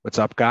What's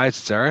up, guys?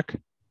 It's Eric.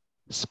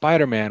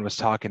 Spider-Man was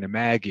talking to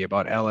Maggie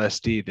about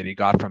LSD that he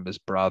got from his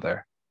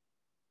brother.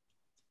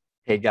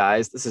 Hey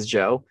guys, this is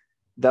Joe.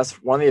 That's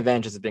one of the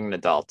advantages of being an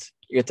adult.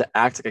 You get to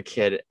act like a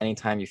kid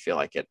anytime you feel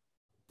like it.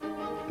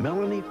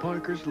 Melanie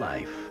Parker's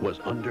life was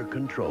under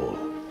control,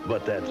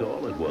 but that's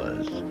all it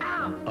was.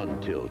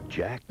 Until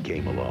Jack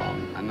came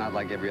along, I'm not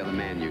like every other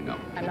man you know.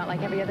 I'm not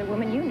like every other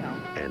woman you know.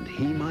 and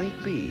he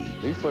might be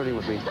Are you flirting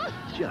with me?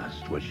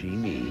 just what she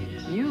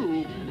needs.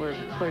 You were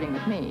flirting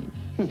with me.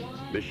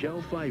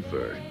 Michelle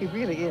Pfeiffer, He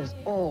really is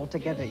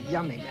altogether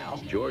yummy now.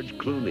 George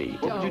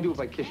Clooney, What would you do if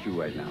I kissed you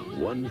right now?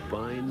 one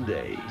fine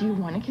day. Do you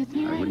want to kiss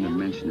me I right wouldn't have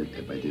now? mentioned it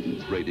if I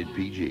didn't. Rated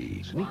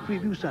PG. Sneak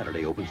preview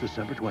Saturday opens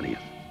December 20th.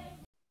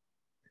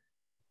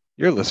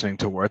 You're listening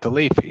to Worth a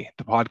Leafy,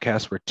 the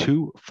podcast where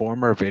two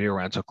former video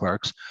rental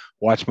clerks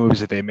watch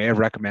movies that they may have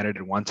recommended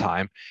at one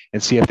time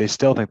and see if they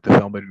still think the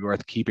film would be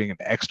worth keeping an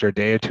extra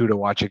day or two to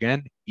watch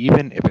again,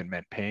 even if it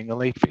meant paying a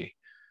late fee.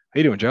 How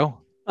you doing, Joe?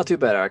 Not too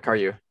bad, Eric. How are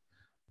you?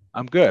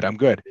 I'm good. I'm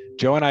good.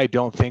 Joe and I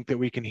don't think that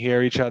we can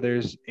hear each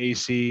other's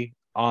AC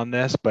on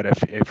this, but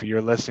if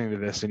you're listening to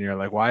this and you're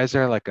like, why is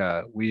there like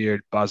a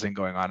weird buzzing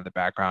going on in the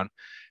background?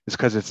 It's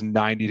because it's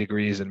 90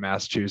 degrees in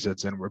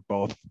Massachusetts and we're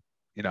both,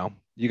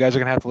 you guys are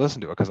gonna have to listen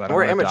to it because I don't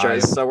We're wanna die.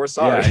 amateurs, so we're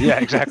sorry. Yeah,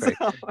 exactly.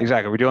 So-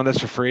 Exactly. We're doing this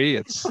for free.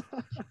 It's,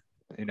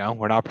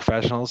 we're not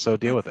professionals, so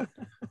deal with it.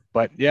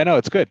 But yeah, no,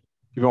 it's good.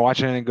 You've been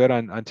watching anything good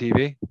on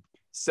TV?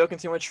 Still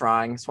continue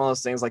trying. It's one of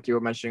those things like you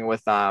were mentioning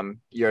with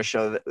your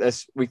show that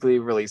this weekly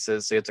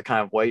releases, so you have to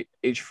kind of wait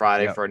each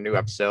Friday Yep. for a new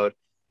episode.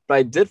 But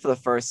I did for the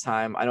first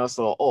time. I know it's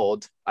a little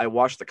old. I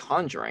watched The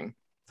Conjuring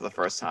for the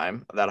first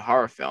time, that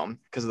horror film,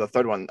 because of the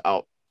third one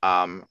out.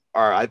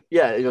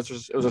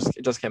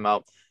 It just came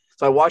out.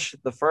 So I watched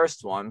the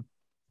first one.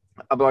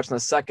 I'll be watching the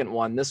second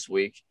one this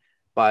week,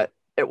 but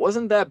it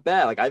wasn't that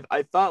bad. Like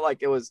I thought like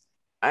it was.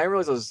 I didn't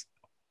realize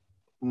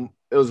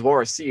it was well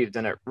received,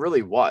 and it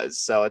really was.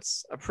 So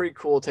it's a pretty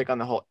cool take on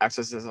the whole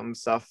exorcism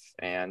stuff,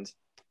 and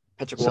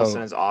Patrick So-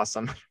 Wilson is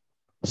awesome.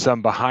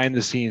 Some behind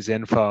the scenes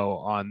info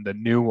on the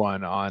new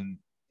one on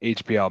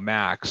HBO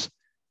Max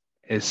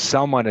is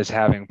someone is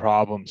having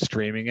problems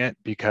streaming it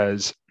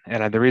because,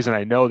 and the reason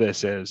I know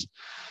this is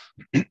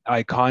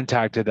I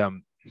contacted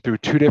them through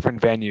two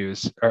different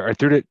venues or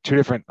through two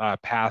different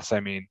paths,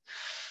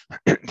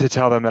 to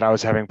tell them that I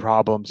was having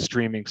problems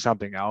streaming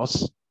something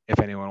else. If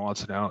anyone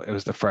wants to know, it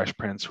was the Fresh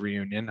Prince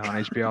reunion on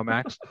HBO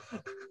Max.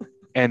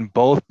 And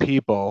both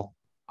people,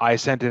 I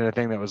sent in a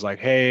thing that was like,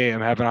 hey,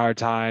 I'm having a hard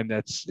time.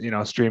 That's,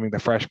 streaming the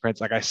Fresh Prince.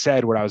 Like I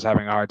said, what I was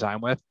having a hard time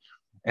with.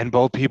 And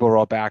both people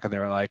wrote back and they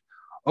were like,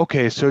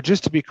 okay, so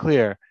just to be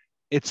clear,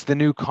 it's the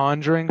new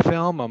Conjuring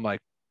film. I'm like,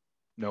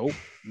 nope,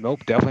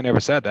 definitely never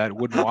said that.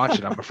 Wouldn't watch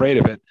it. I'm afraid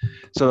of it.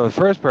 So the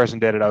first person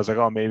did it. I was like,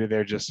 oh, maybe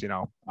they're just,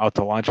 out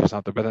to lunch or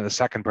something. But then the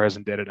second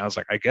person did it. And I was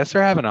like, I guess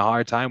they're having a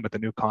hard time with the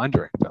new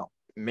Conjuring film.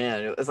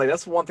 Man, it's like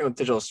that's one thing with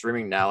digital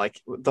streaming now.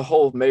 Like the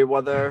whole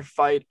Mayweather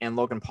fight and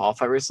Logan Paul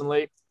fight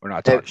recently, We're not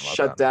it talking about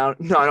shut that. down.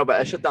 No, I know, but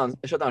it shut down.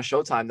 It shut down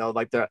Showtime though.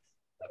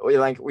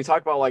 We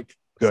talk about like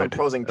some Good.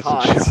 pros and That's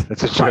what cons. Show-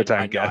 that's what Showtime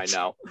I gets.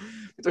 know.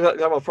 We talk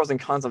about pros and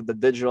cons of the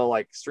digital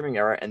like streaming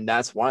era, and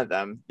that's one of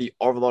them. The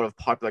overload of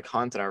popular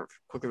content or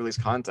quickly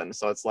released content.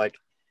 So it's like,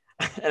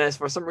 and it's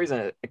for some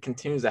reason it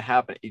continues to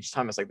happen each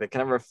time. It's like they can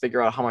never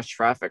figure out how much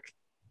traffic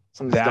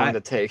something's going to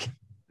take.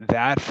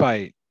 That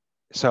fight.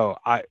 So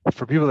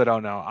for people that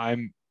don't know,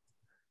 I'm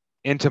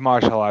into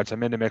martial arts.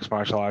 I'm into mixed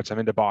martial arts. I'm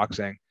into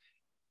boxing.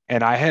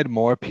 And I had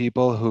more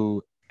people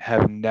who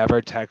have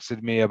never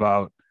texted me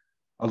about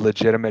a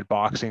legitimate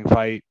boxing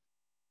fight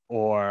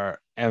or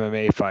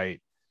MMA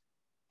fight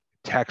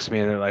text me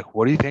and they're like,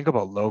 what do you think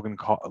about Logan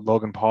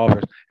Paul?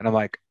 And I'm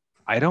like,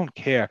 I don't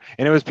care.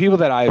 And it was people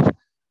that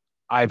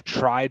I've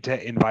tried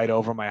to invite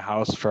over my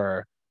house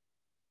for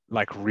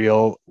like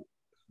real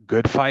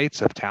good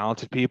fights of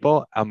talented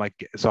people. I'm like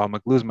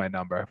losing my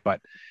number,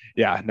 but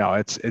yeah,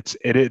 no,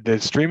 the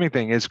streaming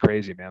thing is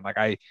crazy, man.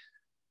 Like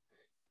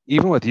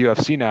even with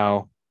UFC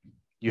now,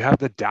 you have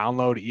to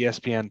download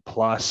ESPN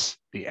Plus,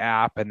 the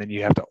app, and then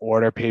you have to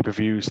order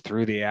pay-per-views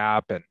through the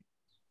app, and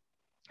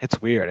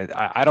it's weird.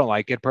 I don't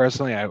like it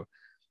personally.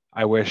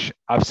 I wish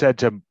I've said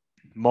to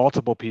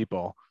multiple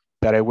people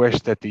that I wish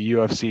that the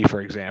UFC,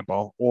 for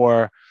example,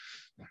 or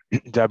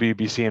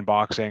WBC in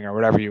boxing or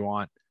whatever you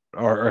want,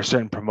 or a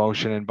certain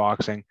promotion in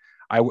boxing,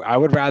 I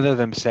would rather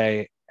them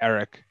say,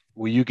 Eric,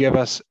 will you give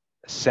us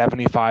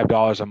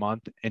 $75 a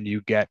month and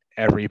you get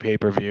every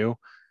pay-per-view,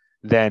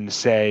 than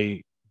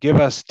say, give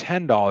us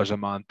 $10 a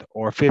month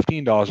or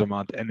 $15 a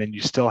month and then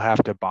you still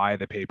have to buy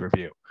the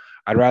pay-per-view.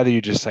 I'd rather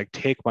you just like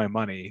take my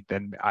money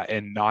than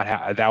and not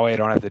have that way I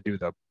don't have to do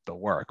the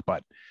work.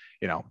 But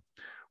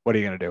what are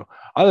you gonna do?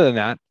 Other than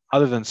that,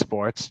 other than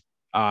sports,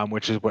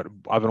 which is what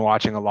I've been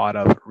watching a lot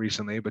of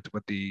recently, but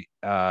with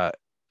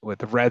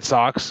the Red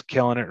Sox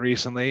killing it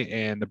recently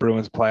and the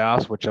Bruins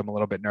playoffs, which I'm a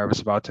little bit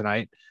nervous about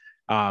tonight.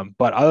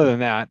 But other than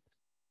that,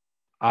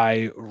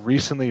 I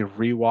recently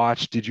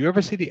rewatched. Did you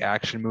ever see the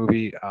action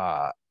movie,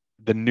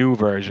 the newer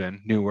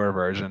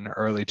version,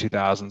 early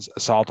 2000s,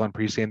 Assault on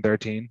Precinct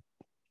 13?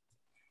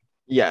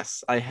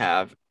 Yes, I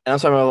have. And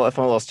that's why if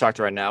I'm a little shocked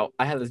right now.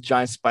 I have this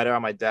giant spider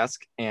on my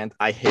desk, and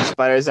I hate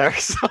spiders, Eric.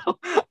 So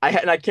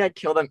I can't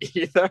kill them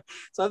either.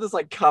 So I have this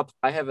like cup.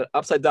 I have it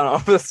upside down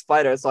over the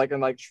spider, so I can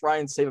like try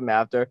and save him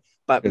after.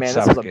 But It's man,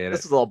 suffocate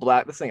this it. was a little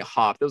black. This thing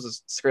hopped. It was a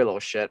scary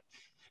little shit.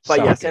 But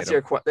yes,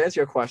 Suffocate 'em. to answer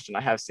your question,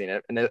 I have seen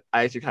it, and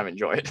I actually kind of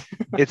enjoy it.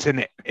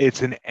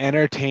 It's an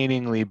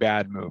entertainingly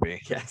bad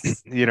movie.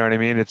 Yes. You know what I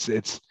mean? It's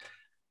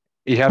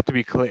you have to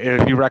be clear.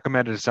 If you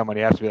recommend it to someone,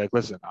 you have to be like,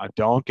 listen,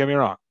 don't get me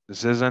wrong.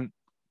 This isn't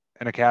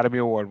an Academy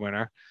Award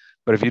winner,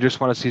 but if you just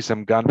want to see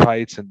some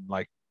gunfights and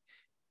like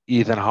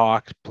Ethan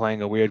Hawke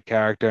playing a weird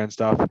character and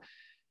stuff,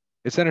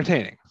 it's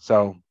entertaining.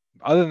 So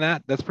other than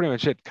that, that's pretty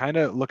much it. Kind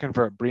of looking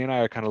for Bree and I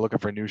are kind of looking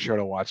for a new show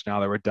to watch now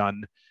that we're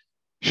done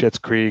Schitt's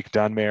Creek,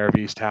 done Mayor of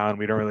Easttown.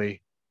 We don't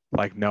really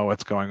like know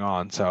what's going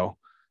on, so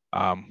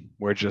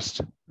we're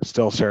just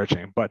still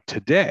searching. But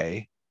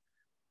today,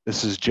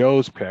 this is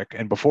Joe's pick,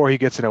 and before he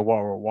gets into what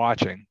we're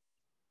watching,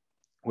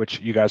 which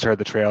you guys heard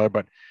the trailer,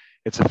 but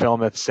it's a film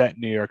that's set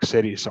in New York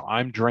City. So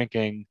I'm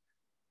drinking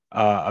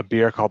a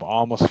beer called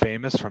Almost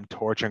Famous from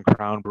Torch and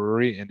Crown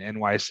Brewery in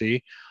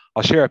NYC.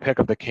 I'll share a pic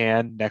of the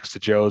can next to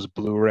Joe's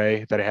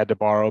Blu-ray that I had to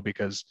borrow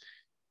because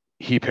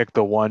he picked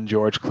the one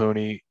George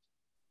Clooney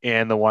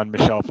and the one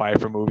Michelle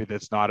Pfeiffer movie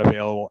that's not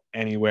available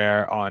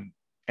anywhere on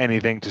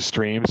anything to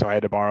stream. So I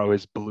had to borrow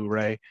his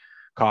Blu-ray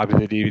copy of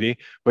the DVD.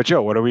 But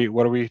Joe, what are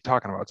we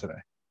talking about today?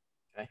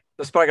 Okay.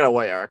 The spider got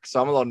away, Eric.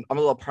 So I'm a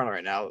little paranoid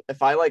right now.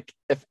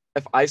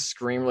 If I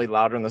scream really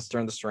louder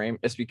during the stream,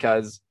 it's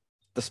because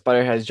the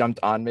spider has jumped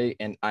on me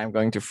and I'm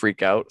going to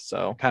freak out.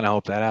 So Kind of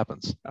hope that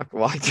happens.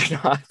 well, I do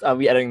not. I'll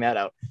be editing that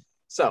out.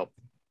 So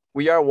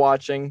we are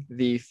watching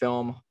the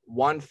film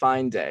One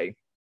Fine Day.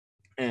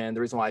 And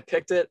the reason why I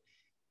picked it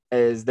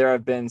is there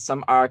have been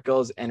some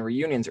articles and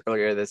reunions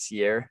earlier this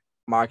year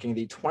marking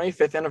the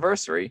 25th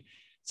anniversary.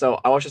 So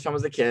I watched this film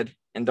as a kid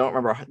and didn't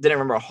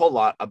remember a whole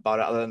lot about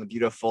it other than the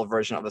beautiful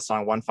version of the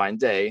song One Fine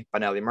Day by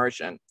Natalie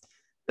Merchant.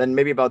 Then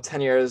maybe about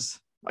 10 years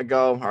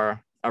ago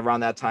or around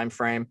that time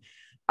frame,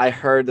 I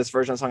heard this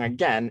version of the song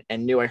again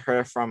and knew I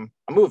heard it from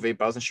a movie,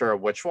 but I wasn't sure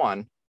which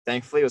one.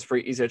 Thankfully, it was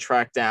pretty easy to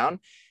track down.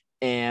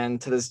 And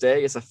to this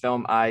day, it's a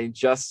film I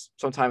just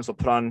sometimes will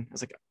put on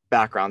as like a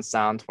background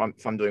sound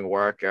if I'm doing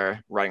work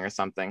or writing or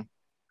something.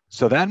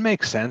 So that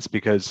makes sense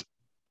because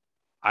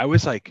I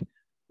was like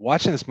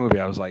watching this movie,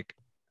 I was like,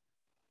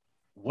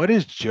 what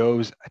is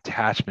Joe's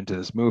attachment to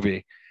this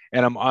movie?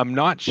 And I'm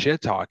not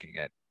shit talking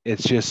it.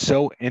 It's just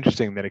so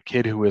interesting that a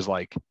kid who was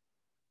like,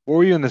 what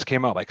were you when this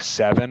came out? Like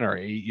 7 or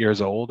 8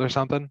 years old or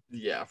something?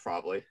 Yeah,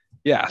 probably.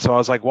 Yeah. So I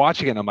was like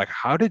watching it and I'm like,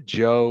 how did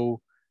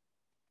Joe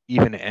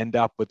even end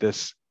up with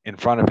this in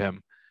front of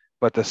him?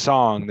 But the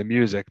song, the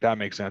music, that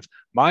makes sense.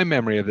 My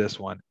memory of this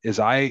one is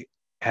I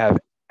have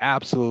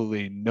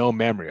absolutely no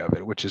memory of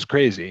it, which is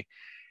crazy.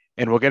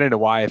 And we'll get into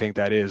why I think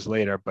that is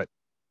later. But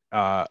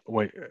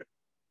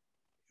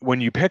when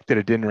you picked it,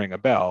 it didn't ring a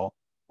bell.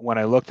 When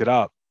I looked it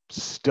up,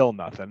 still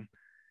nothing.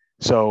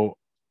 So,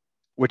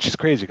 which is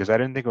crazy because I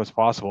didn't think it was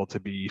possible to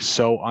be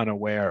so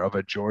unaware of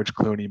a George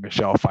Clooney,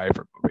 Michelle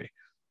Pfeiffer movie.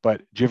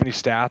 But do you have any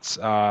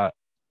stats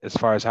as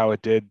far as how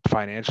it did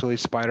financially,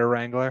 Spider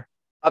Wrangler?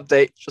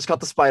 Update. Just caught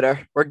the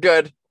spider. We're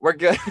good. We're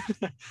good.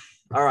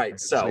 All I right. can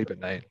So, sleep at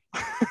night.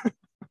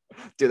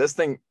 dude, this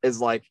thing is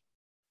like,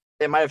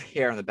 it might have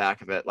hair on the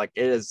back of it. Like,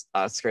 it is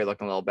a scary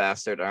looking little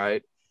bastard. All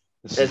right.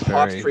 This It is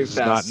hops very pretty this is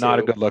not fast, not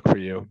a too. good look for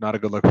you. Not a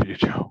good look for you,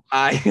 Joe.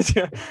 Hey,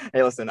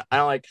 listen, I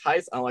don't like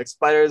heights. I don't like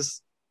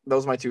spiders.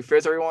 Those are my two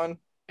fears, everyone.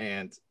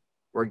 And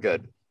we're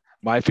good.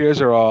 My fears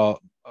are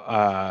all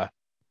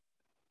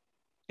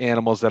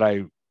animals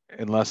that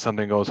unless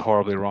something goes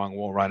horribly wrong,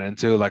 won't run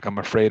into. Like I'm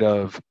afraid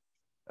of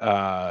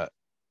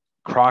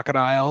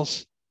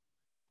crocodiles,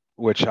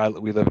 which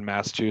we live in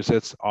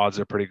Massachusetts.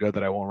 Odds are pretty good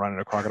that I won't run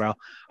into a crocodile.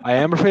 I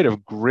am afraid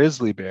of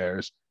grizzly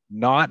bears,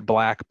 not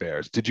black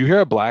bears. Did you hear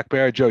a black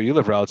bear? Joe, you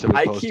live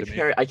relatively close to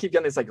me. I keep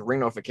getting these like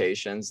ring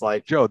notifications.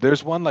 Like, Joe,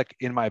 there's one like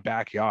in my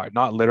backyard,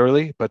 not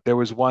literally, but there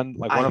was one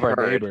like one I of our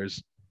heard.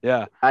 neighbors.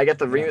 Yeah. I get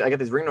these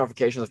ring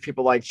notifications of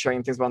people like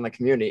sharing things about in the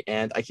community,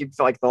 and I keep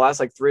like the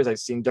last like 3 years I've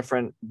seen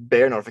different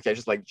bear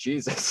notifications. Like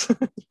Jesus.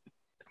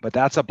 But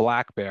that's a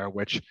black bear,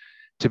 which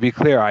to be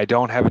clear, I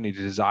don't have any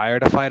desire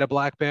to fight a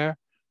black bear,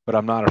 but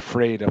I'm not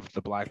afraid of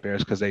the black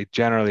bears because they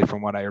generally,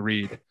 from what I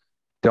read,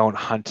 don't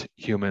hunt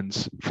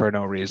humans for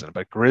no reason.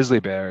 But grizzly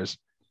bears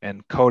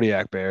and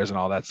Kodiak bears and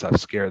all that stuff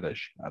scare the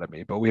shit out of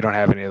me. But we don't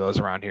have any of those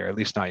around here, at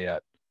least not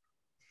yet.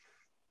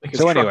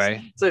 So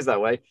anyway, it stays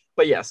that way.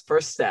 But yes,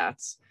 first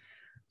stats.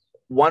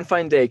 One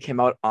Fine Day came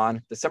out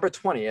on December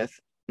 20th,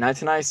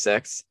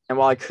 1996. And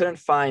while I couldn't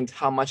find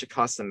how much it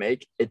cost to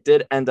make, it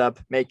did end up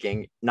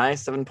making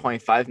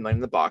 $97.5 million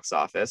in the box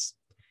office.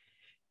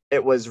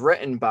 It was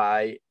written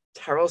by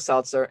Terrell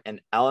Seltzer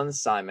and Alan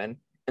Simon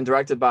and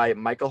directed by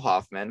Michael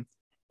Hoffman.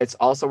 It's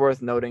also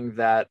worth noting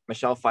that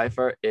Michelle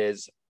Pfeiffer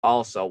is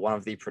also one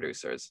of the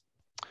producers.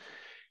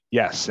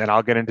 yes, and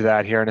I'll get into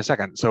that here in a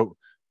second. So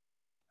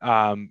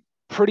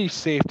pretty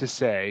safe to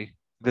say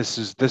this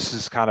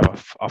is kind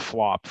of a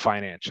flop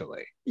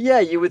financially. Yeah,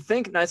 you would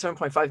think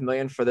 97.5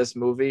 million for this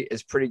movie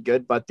is pretty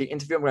good, but the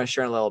interview I'm going to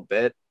share in a little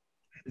bit,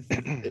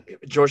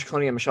 George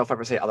Clooney and Michelle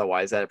Pfeiffer say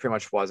otherwise, that it pretty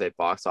much was a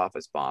box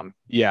office bomb.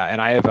 Yeah,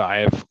 and I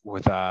have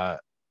with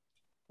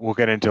we'll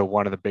get into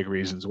one of the big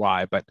reasons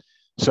why, but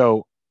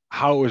so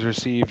how it was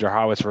received or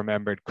how it's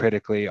remembered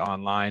critically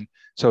online.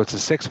 So it's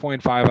a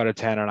 6.5 out of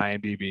 10 on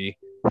IMDb,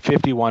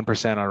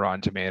 51% on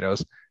Rotten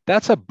Tomatoes.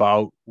 That's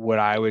about what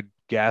I would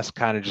guess,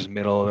 kind of just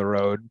middle of the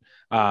road.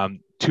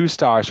 2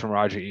 stars from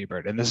Roger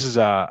Ebert, and this is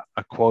a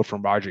quote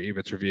from Roger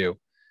Ebert's review.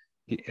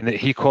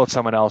 He quotes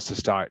someone else to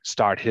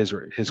start his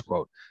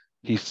quote.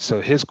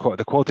 His quote,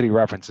 the quote that he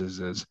references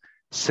is,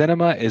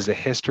 "Cinema is a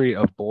history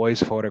of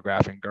boys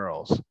photographing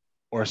girls,"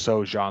 or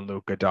so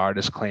Jean-Luc Godard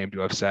is claimed to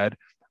have said.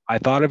 I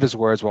thought of his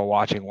words while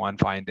watching One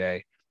Fine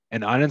Day,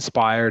 an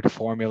uninspired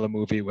formula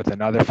movie with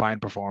another fine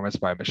performance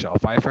by Michelle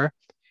Pfeiffer.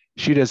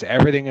 She does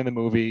everything in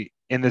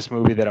this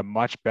movie that a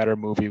much better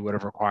movie would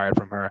have required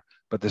from her,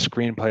 but the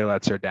screenplay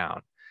lets her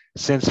down.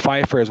 Since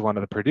Pfeiffer is one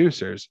of the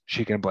producers,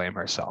 she can blame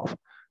herself.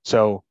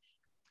 So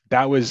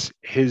that was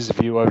his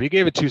view of. He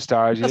gave it 2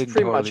 stars. That's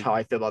pretty much how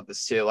I feel about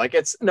this too. Like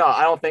it's no,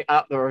 I don't think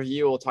the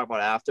review we'll talk about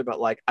it after, but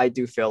like I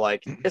do feel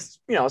like it's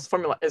it's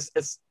formula.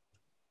 It's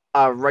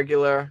a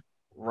regular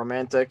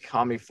romantic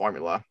comedy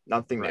formula,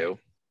 nothing new.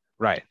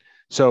 Right.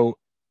 So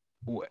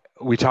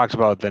we talked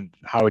about then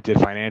how it did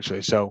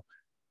financially. So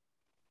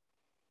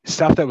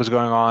stuff that was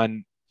going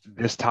on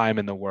this time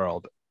in the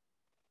world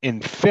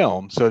in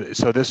film. So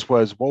this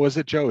was, what was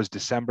it, Joe? It was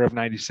December of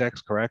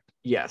 96, correct?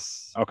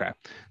 Yes. Okay.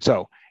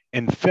 So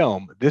in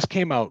film, this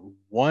came out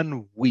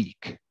 1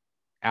 week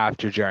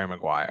after Jerry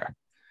Maguire.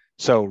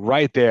 So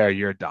right there,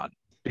 you're done.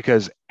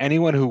 Because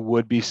anyone who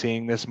would be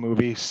seeing this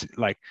movie,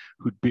 like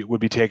would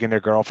be taking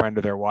their girlfriend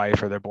or their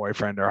wife or their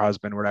boyfriend or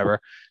husband, whatever,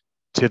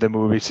 to the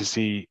movies to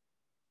see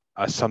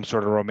some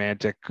sort of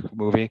romantic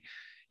movie,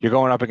 you're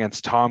going up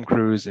against Tom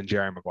Cruise and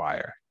Jerry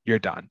Maguire. You're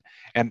done.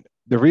 And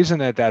the reason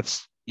that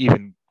that's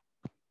even,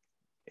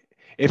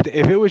 if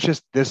it was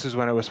just this is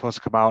when it was supposed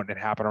to come out and it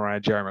happened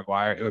around Jerry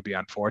Maguire, it would be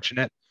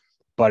unfortunate.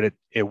 But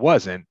it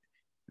wasn't.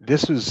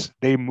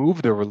 They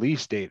moved the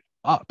release date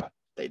up.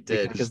 They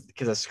did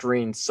because it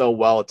screened so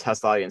well at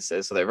test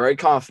audiences, so they're very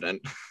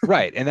confident.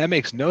 Right, and that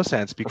makes no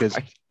sense because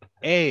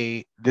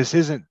right. This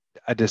isn't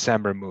a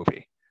December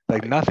movie.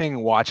 Like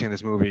nothing watching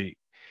this movie,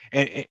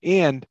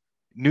 and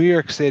New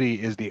York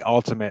City is the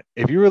ultimate.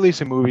 If you release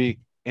a movie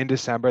in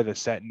December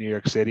that's set in New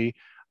York City,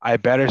 I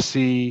better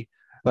see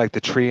like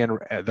the tree and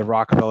the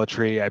Rockefeller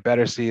tree. I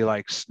better see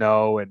like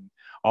snow and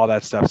all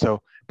that stuff.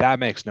 So that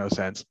makes no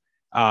sense.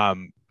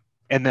 And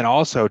then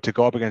also to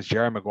go up against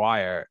Jerry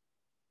Maguire,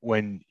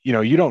 when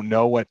you don't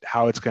know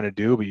how it's going to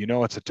do, but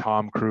it's a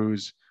Tom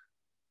Cruise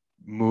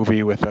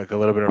movie with like a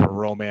little bit of a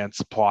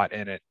romance plot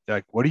in it.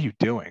 Like, what are you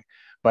doing?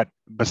 But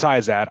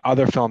besides that,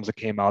 other films that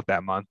came out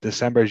that month,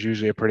 December is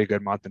usually a pretty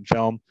good month in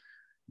film.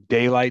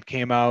 Daylight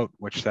came out,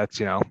 which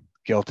that's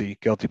guilty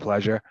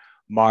pleasure.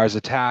 Mars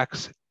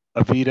Attacks,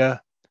 Evita,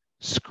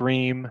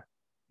 Scream,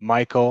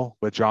 Michael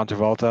with John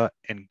Travolta,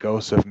 and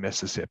Ghosts of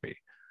Mississippi.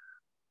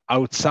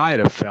 Outside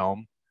of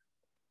film,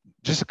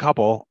 just a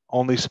couple,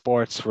 only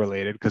sports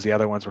related because the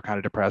other ones were kind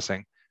of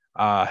depressing.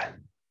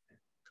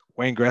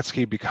 Wayne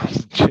Gretzky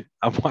becomes.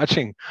 I'm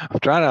trying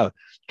to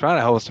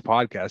host a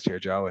podcast here,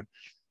 Joe. And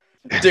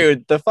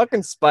dude, the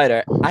fucking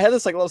spider. I had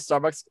this like little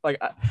Starbucks, like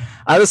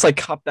I have this like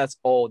cup that's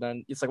old,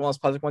 and it's like one of those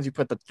plastic ones you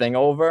put the thing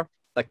over,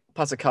 like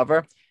plastic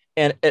cover,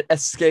 and it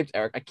escaped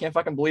Eric. I can't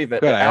fucking believe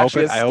it. Good. I hope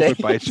it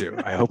bites you.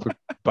 I hope it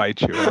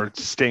bites you or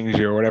stings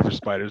you or whatever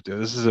spiders do.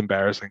 This is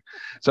embarrassing.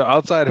 So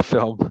outside of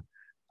film,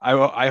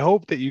 I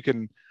hope that you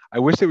can. I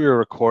wish that we were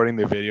recording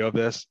the video of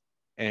this,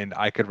 and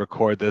I could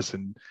record this.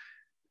 And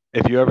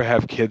if you ever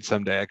have kids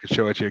someday, I could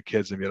show it to your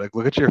kids and be like,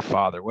 "Look at your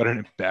father! What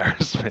an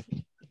embarrassment!"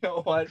 You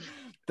know what?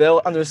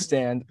 They'll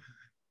understand.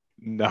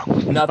 No,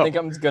 nothing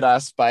comes good out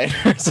of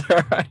spiders.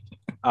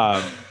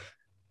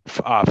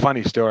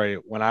 Funny story.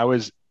 When I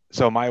was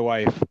my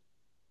wife,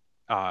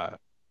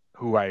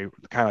 who I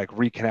kind of like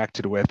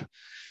reconnected with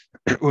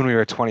when we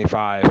were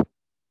 25,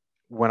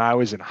 when I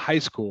was in high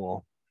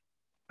school,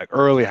 like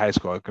early high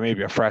school, like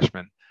maybe a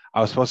freshman,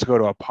 I was supposed to go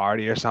to a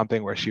party or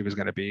something where she was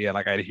going to be, and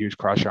like I had a huge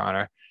crush on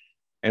her,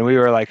 and we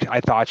were like,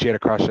 I thought she had a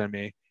crush on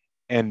me.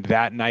 And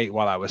that night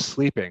while I was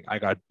sleeping, I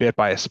got bit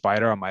by a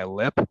spider on my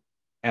lip,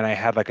 and I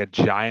had like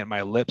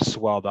my lips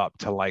swelled up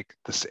to like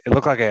this. It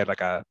looked like I had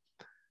like a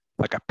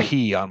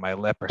pea on my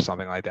lip or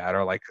something like that,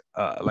 or like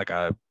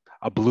a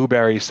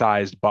blueberry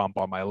sized bump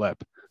on my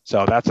lip.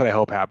 So that's what I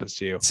hope happens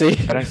to you. See,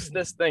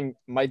 this thing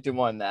might do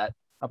more than that.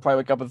 I'll probably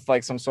wake up with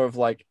like some sort of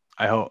like.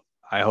 I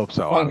hope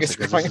so.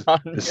 Honestly,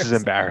 this is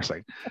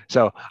embarrassing.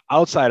 So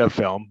outside of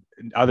film,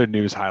 other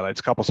news highlights,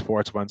 a couple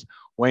sports ones.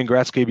 Wayne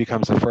Gretzky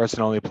becomes the first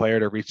and only player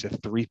to reach the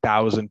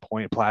 3,000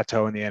 point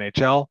plateau in the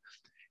NHL.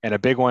 And a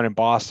big one in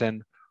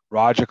Boston,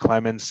 Roger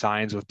Clemens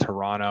signs with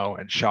Toronto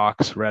and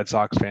shocks Red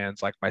Sox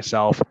fans like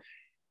myself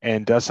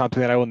and does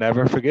something that I will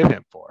never forgive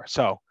him for.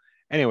 So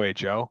anyway,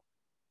 Joe,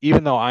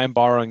 even though I'm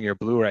borrowing your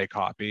Blu-ray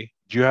copy,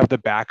 Do you have the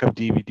back of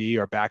DVD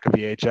or back of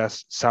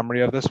VHS summary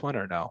of this one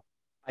or no?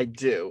 I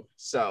do.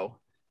 So,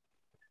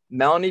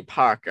 Melanie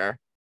Parker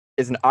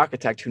is an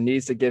architect who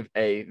needs to give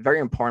a very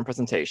important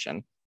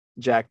presentation.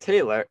 Jack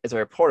Taylor is a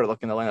reporter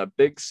looking to land a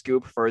big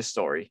scoop for his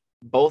story.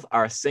 Both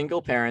are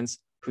single parents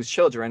whose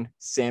children,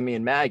 Sammy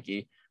and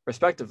Maggie,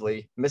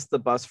 respectively, missed the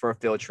bus for a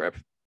field trip.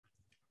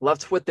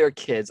 Left with their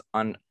kids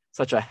on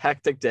such a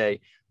hectic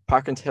day,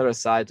 Parker and Taylor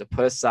decide to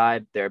put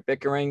aside their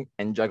bickering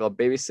and juggle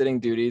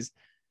babysitting duties,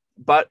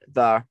 but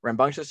the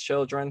rambunctious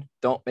children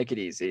don't make it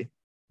easy.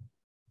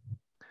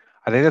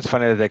 I think it's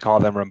funny that they call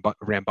them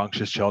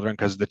rambunctious children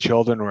because the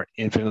children were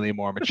infinitely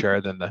more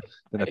mature than the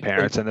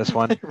parents in this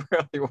one. They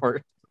really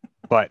were.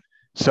 But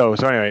so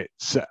anyway,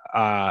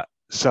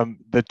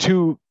 the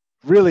two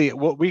really,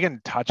 what we can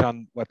touch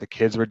on what the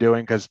kids were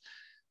doing, because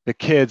the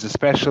kids,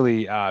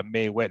 especially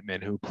Mae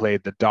Whitman, who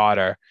played the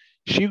daughter,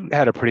 she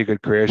had a pretty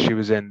good career. She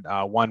was in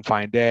One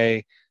Fine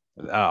Day,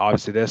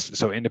 obviously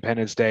so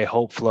Independence Day,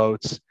 Hope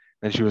Floats,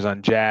 then she was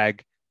on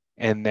Jag,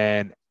 and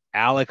then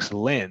Alex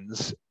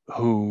Linz,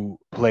 who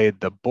played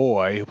the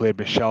boy, who played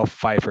Michelle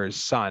Pfeiffer's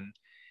son,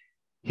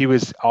 he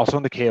was also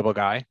in The Cable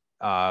Guy,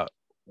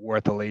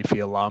 worth a late fee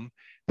alum.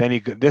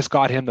 Then this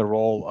got him the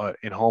role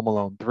in Home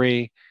Alone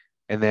 3,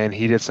 and then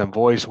he did some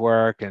voice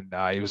work, and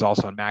he was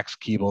also in Max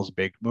Keeble's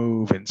Big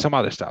Move and some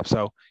other stuff.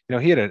 So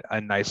he had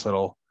a nice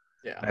little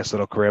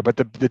career. But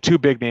the two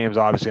big names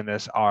obviously in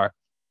this are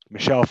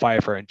Michelle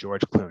Pfeiffer and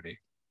George Clooney.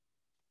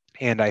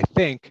 And I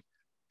think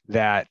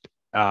that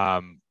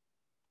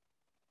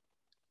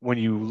when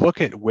you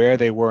look at where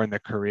they were in their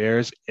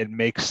careers, it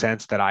makes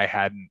sense that I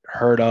hadn't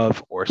heard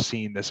of or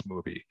seen this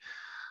movie.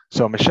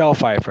 So Michelle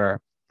Pfeiffer,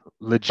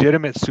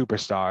 legitimate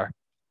superstar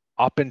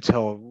up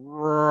until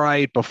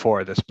right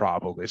before this,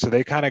 probably. So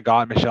they kind of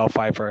got Michelle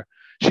Pfeiffer.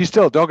 She's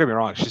still, don't get me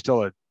wrong, she's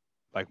still a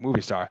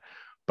movie star,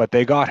 but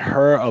they got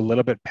her a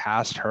little bit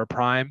past her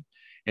prime.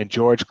 And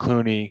George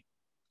Clooney,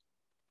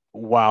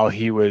 while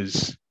he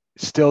was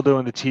still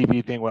doing the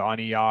TV thing on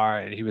ER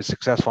and he was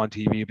successful on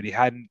TV, but he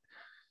hadn't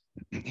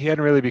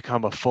really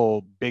become a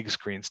full big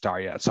screen star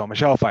yet. So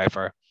Michelle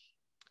Pfeiffer,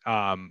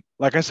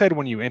 like I said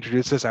when you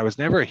introduced this, I was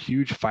never a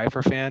huge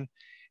Pfeiffer fan,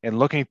 and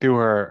looking through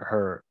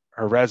her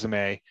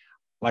resume,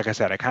 like I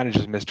said, I kind of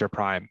just missed her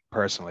prime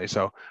personally.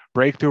 So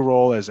breakthrough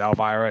role as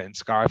Elvira in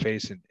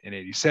Scarface in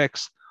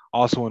 86,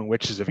 also in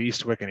Witches of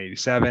Eastwick in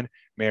 87,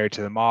 Married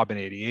to the Mob in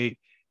 88,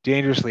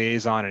 Dangerous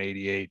Liaison in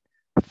 88,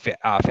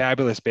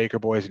 Fabulous Baker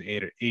Boys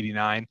in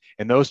 89.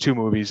 In those two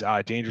movies,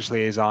 Dangerous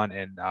Liaison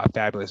and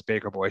Fabulous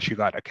Baker Boys, she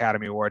got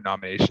Academy Award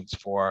nominations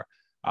for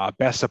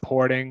Best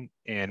Supporting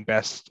and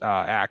Best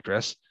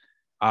Actress.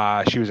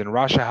 She was in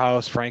Russia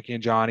House, Frankie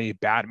and Johnny,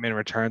 Batman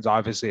Returns,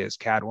 obviously, as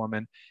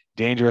Catwoman,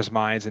 Dangerous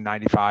Minds in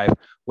 95,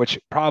 which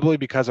probably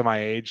because of my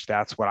age,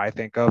 that's what I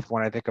think of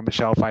when I think of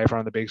Michelle Pfeiffer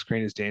on the big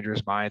screen, is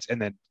Dangerous Minds, and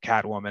then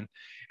Catwoman.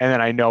 And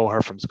then I know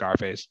her from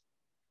Scarface.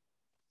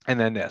 And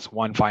then this,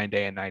 One Fine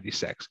Day in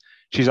 96.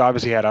 She's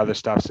obviously had other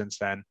stuff since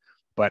then,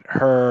 but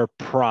her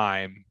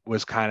prime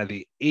was kind of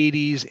the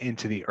 80s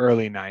into the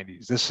early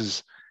 90s. This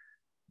is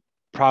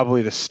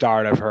probably the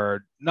start of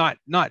her, not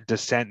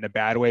descent in a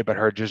bad way, but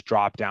her just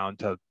drop down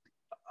to,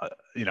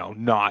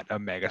 not a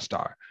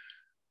megastar.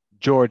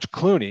 George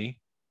Clooney,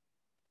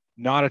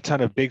 not a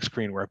ton of big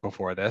screen work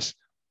before this.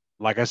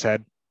 Like I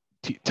said,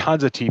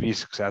 tons of TV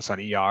success on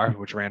ER,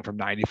 which ran from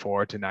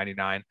 94 to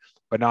 99,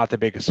 but not the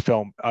biggest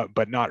film,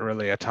 but not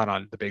really a ton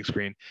on the big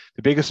screen.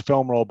 The biggest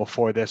film role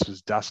before this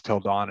was Dusk Till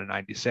Dawn in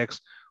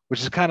 96, which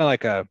is kind of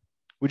like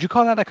would you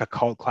call that like a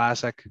cult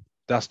classic,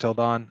 Dusk Till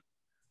Dawn?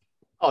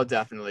 Oh,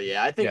 definitely.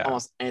 Yeah. I think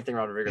almost anything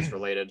Rodriguez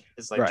related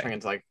is turning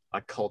into like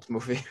a cult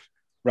movie.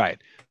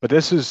 Right. But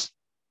this is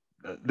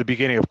the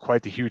beginning of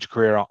quite the huge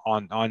career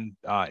on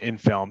in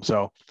film.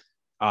 So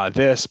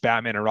this,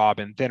 Batman and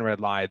Robin, Thin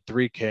Red Line,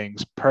 Three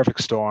Kings,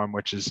 Perfect Storm,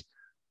 which is,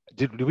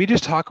 did we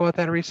just talk about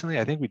that recently?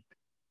 I think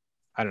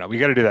I don't know. We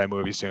got to do that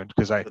movie soon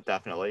because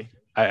definitely.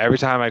 Every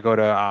time I go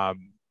to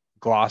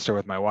Gloucester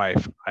with my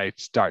wife,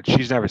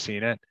 she's never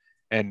seen it,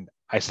 and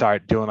I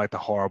start doing like the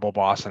horrible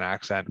Boston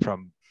accent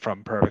from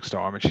Perfect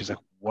Storm, and she's like,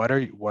 what are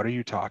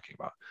you talking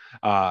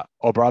about?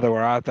 Oh Brother,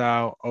 Where Art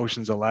Thou,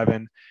 Ocean's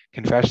 11,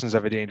 Confessions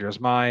of a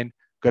Dangerous Mind,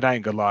 Good Night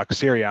and Good Luck,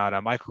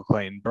 Seriata, Michael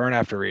Clayton, Burn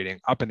After Reading,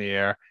 Up in the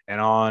Air,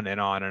 and on and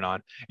on and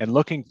on. And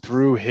looking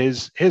through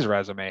his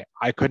resume,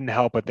 I couldn't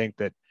help but think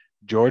that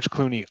George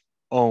Clooney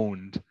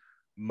owned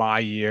my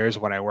years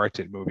when I worked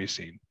at Movie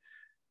Scene.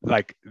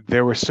 Like,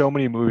 there were so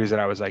many movies that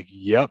I was like,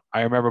 yep,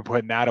 I remember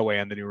putting that away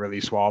on the new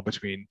release wall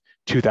between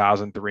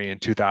 2003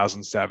 and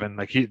 2007.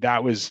 Like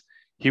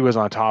he was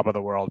on top of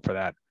the world for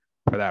that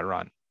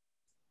run.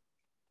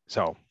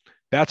 So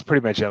that's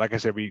pretty much it. Like I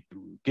said, we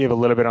gave a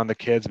little bit on the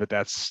kids, but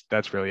that's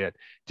really it.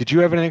 Did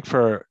you have anything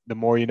for the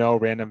more you know,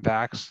 random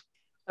facts?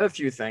 I have a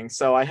few things.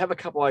 So I have a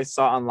couple I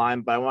saw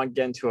online, but I want to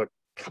get into a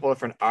couple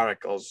different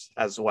articles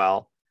as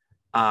well.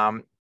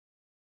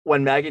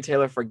 When Maggie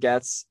Taylor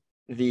forgets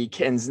the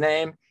kitten's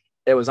name,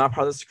 it was not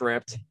part of the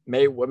script.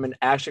 Mae Whitman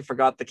actually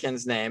forgot the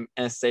kitten's name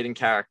and it stayed in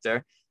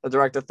character. The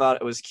director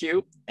thought it was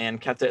cute and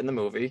kept it in the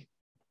movie.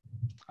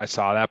 I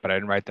saw that, but I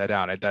didn't write that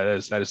down. That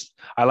is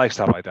I like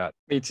stuff like that.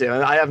 Me too.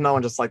 And I have no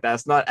one just like that.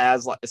 It's not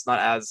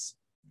as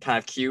kind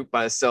of cute,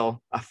 but it's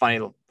still a funny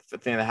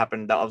thing that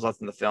happened that was left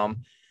in the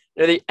film.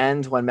 Near the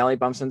end, when Melanie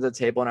bumps into the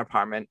table in her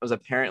apartment, it was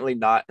apparently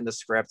not in the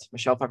script.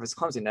 Michelle Pfeiffer's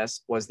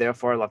clumsiness was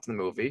therefore left in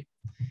the movie.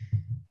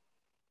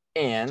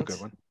 And That's a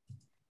good one.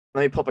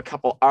 let me pull up a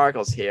couple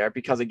articles here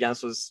because again,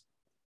 this was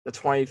the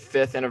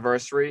 25th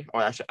anniversary,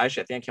 or actually I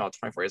think it came out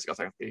 24 years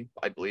ago,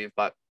 I believe,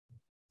 but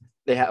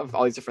they have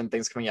all these different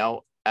things coming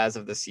out as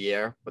of this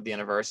year with the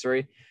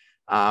anniversary.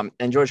 And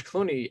George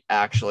Clooney,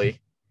 actually,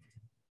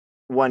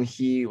 when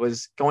he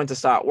was going to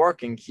start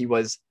working, he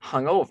was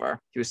hungover.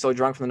 He was so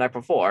drunk from the night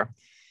before.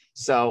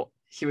 So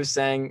he was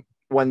saying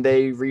when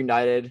they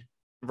reunited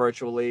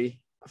virtually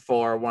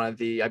for one of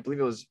the, I believe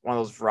it was one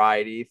of those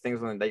variety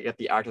things when they get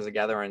the actors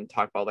together and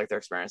talk about like their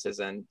experiences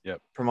and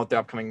promote their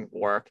upcoming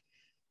work.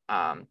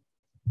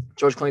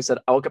 George Clooney said,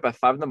 I woke up at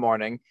 5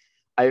 a.m.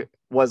 I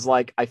was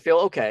like, I feel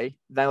okay.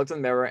 Then I looked in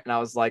the mirror and I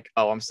was like,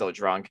 oh, I'm still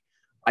drunk.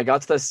 I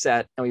got to the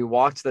set and we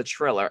walked to the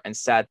trailer and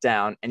sat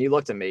down and you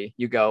looked at me,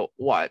 you go,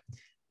 what?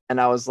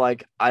 And I was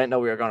like, I didn't know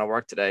we were going to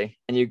work today.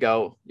 And you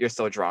go, you're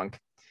still drunk.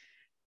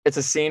 It's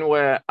a scene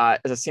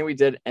we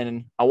did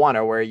in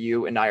Awana where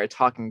you and I are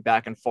talking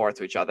back and forth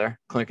to each other.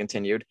 Clooney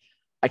continued.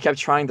 I kept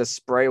trying to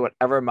spray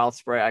whatever mouth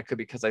spray I could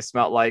because I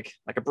smelled like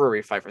a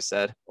brewery, Pfeiffer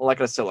said. Like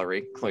a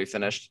distillery, Clooney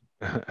finished.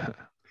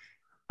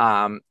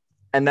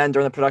 And then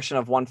during the production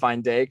of One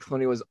Fine Day,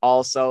 Clooney was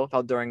also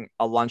held during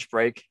a lunch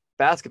break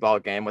basketball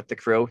game with the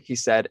crew, he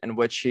said, in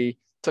which he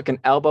took an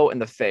elbow in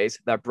the face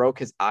that broke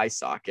his eye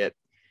socket.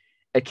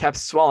 It kept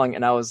swelling,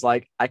 and I was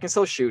like, I can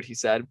still shoot, he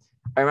said.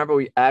 I remember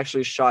we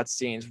actually shot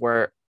scenes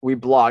where we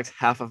blocked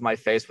half of my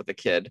face with a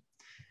kid.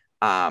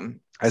 I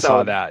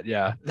saw that,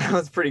 yeah. That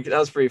was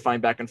pretty funny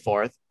back and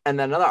forth. And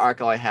then another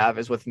article I have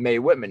is with Mae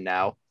Whitman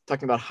now,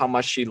 talking about how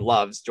much she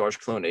loves George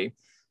Clooney.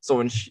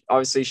 So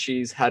obviously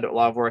she's had a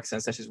lot of work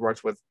since then. She's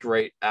worked with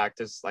great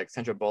actors like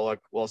Sandra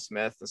Bullock, Will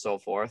Smith, and so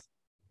forth.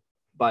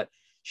 But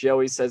she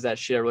always says that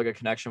she had a really good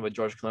connection with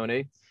George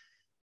Clooney.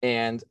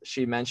 And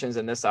she mentions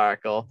in this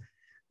article,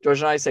 George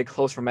and I stayed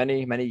close for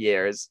many, many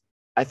years.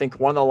 I think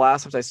one of the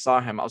last times I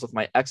saw him, I was with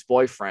my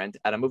ex-boyfriend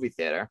at a movie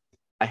theater.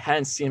 I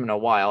hadn't seen him in a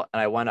while,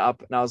 and I went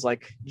up and I was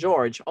like,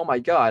 George, oh my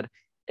God.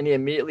 And he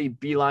immediately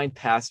beelined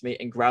past me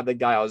and grabbed the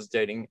guy I was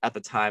dating at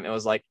the time and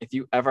was like, if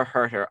you ever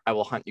hurt her, I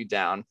will hunt you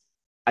down.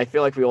 I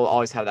feel like we will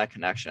always have that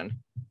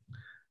connection.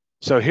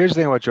 So here's the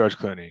thing about George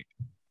Clooney.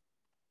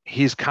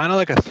 He's kind of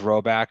like a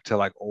throwback to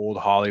like old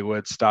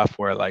Hollywood stuff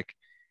where like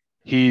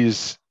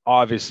he's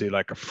obviously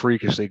like a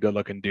freakishly good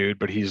looking dude,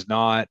 but he's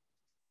not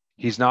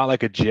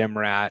like a gym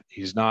rat.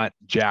 He's not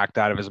jacked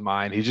out of his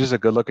mind. He's just a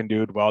good looking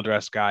dude,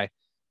 well-dressed guy.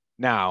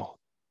 Now,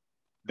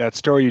 that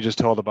story you just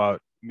told about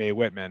Mae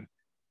Whitman,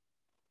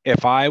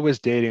 if I was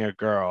dating a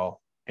girl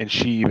and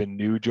she even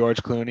knew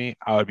George Clooney,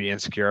 I would be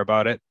insecure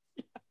about it.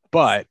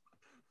 But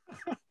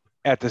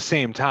at the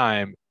same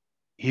time,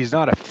 he's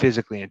not a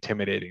physically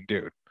intimidating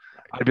dude.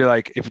 I'd be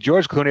like, if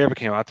George Clooney ever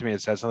came out to me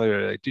and said something, I'd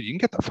be like, dude, you can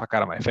get the fuck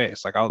out of my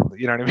face. Like,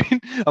 you know what I mean?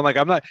 I'm like,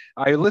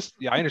 I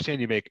understand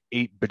you make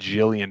 $8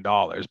 bajillion,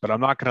 but I'm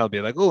not going to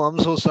be like, oh, I'm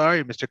so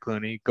sorry, Mr.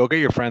 Clooney. Go get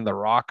your friend The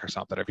Rock or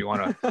something if you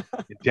want to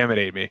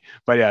intimidate me.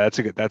 But yeah, that's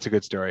a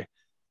good story.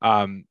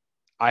 I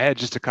had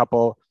just a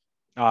couple.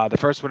 The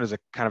first one is a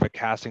kind of a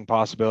casting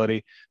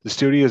possibility. The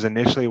studios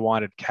initially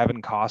wanted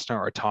Kevin Costner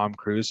or Tom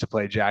Cruise to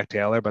play Jack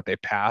Taylor, but they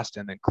passed,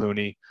 and then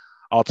Clooney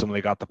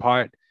ultimately got the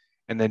part.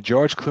 And then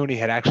George Clooney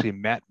had actually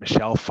met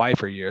Michelle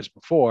Pfeiffer years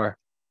before.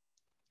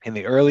 In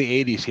the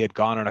early 80s, he had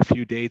gone on a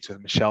few dates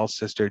with Michelle's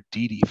sister,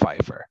 Dee Dee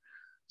Pfeiffer.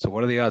 So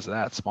what are the odds of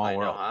that? Small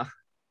world. Know, huh?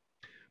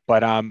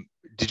 But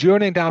did you write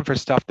anything down for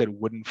stuff that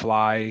wouldn't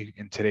fly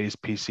in today's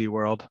PC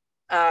world?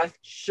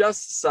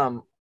 Just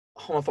some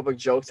homophobic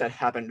jokes that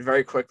happen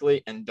very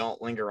quickly and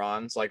don't linger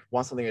on. So like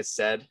once something is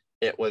said,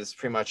 it was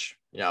pretty much,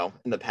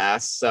 in the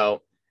past.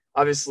 So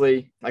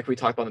obviously, like we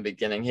talked about in the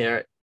beginning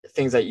here,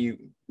 things that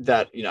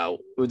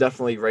would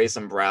definitely raise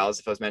some brows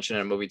if I was mentioned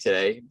in a movie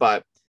today.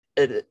 But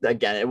it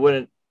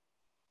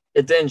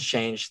didn't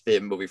change the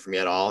movie for me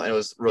at all. And it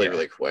was really,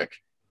 really quick.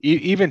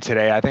 Even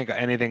today, I think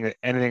anything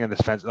in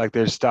this fence, like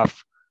there's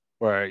stuff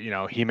where,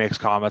 he makes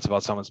comments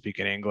about someone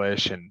speaking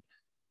English and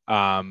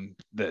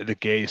the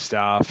gay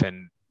stuff.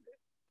 And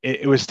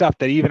it was stuff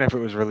that even if it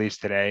was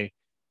released today,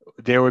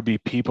 there would be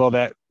people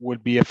that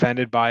would be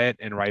offended by it,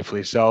 and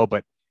rightfully so,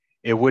 but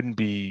it wouldn't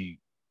be,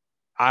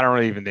 I don't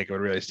really even think it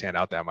would really stand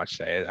out that much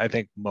today. I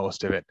think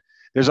most of it,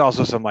 there's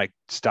also some like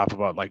stuff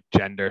about like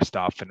gender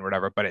stuff and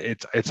whatever, but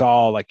it's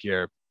all like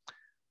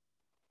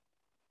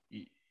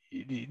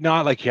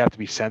not like you have to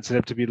be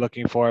sensitive to be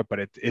looking for it, but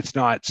it's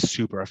not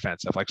super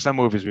offensive. Like some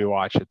movies we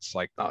watch, it's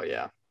like, oh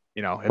yeah,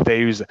 if they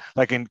use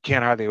like in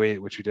Can't Hardly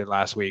Wait, which we did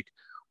last week,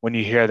 when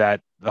you hear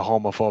that the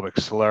homophobic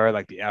slur,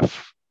 like the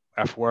F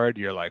word,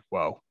 you're like,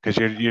 whoa, because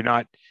you're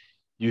not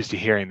used to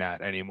hearing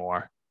that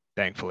anymore,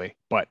 thankfully.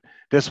 But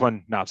this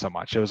one, not so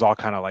much. It was all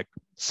kind of like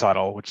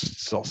subtle, which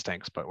still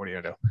stinks, but what are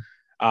you gonna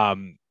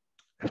do?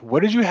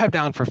 What did you have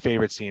down for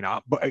favorite scene?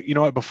 But you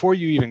know what? Before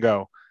you even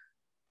go,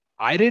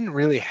 I didn't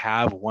really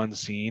have one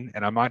scene,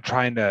 and I'm not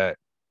trying to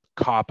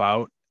cop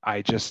out.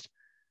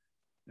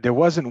 There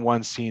wasn't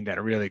one scene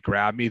that really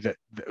grabbed me.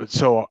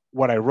 So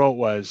what I wrote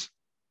was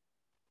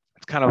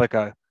it's kind of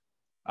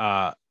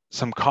like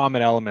some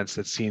common elements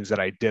that scenes that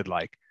I did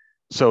like.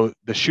 So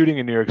the shooting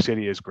in New York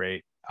City is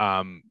great.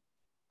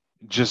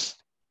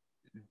 Just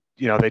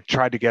they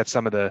tried to get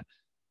some of the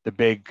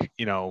big,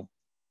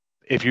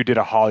 if you did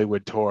a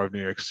Hollywood tour of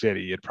New York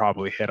City, you'd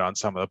probably hit on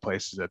some of the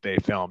places that they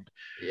filmed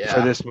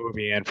for this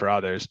movie and for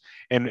others.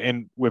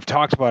 And we've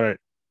talked about it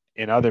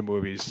in other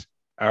movies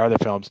or other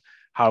films,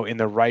 how in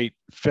the right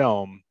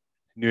film,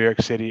 New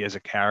York City is a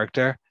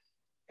character.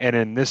 And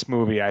in this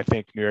movie, I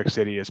think New York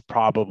City is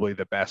probably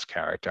the best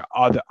character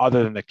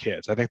other than the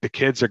kids. I think the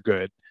kids are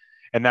good.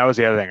 And that was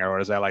the other thing I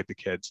wrote is I like the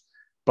kids.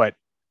 But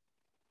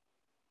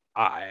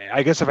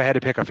I guess if I had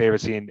to pick a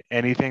favorite scene,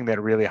 anything that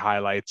really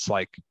highlights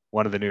like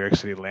one of the New York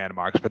City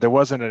landmarks, but there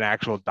wasn't an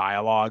actual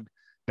dialogue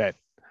that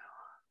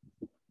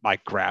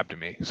like grabbed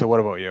me. So what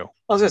about you?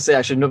 I was gonna say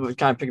actually, no,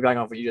 kind of piggybacking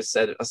off what you just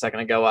said a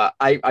second ago.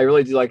 I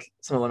really do like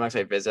some of the landmarks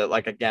I visit.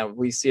 Like again,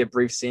 we see a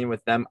brief scene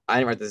with them. I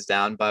didn't write this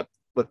down, but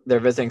they're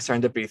visiting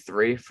Serendipity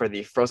 3 for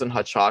the frozen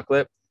hot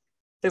chocolate,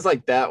 things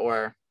like that.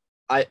 Where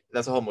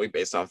that's a whole movie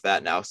based off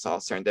that now. Saw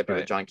Serendipity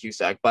with John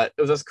Cusack, but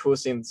it was just cool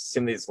seeing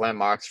these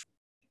landmarks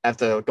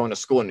after going to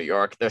school in New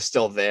York. They're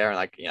still there, and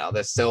like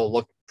they still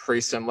look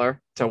pretty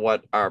similar to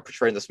what are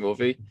portrayed in this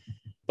movie.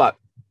 But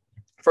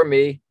for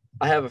me,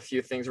 I have a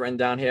few things written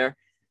down here.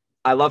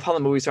 I love how the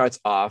movie starts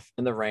off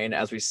in the rain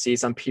as we see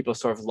some people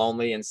sort of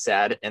lonely and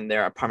sad in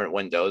their apartment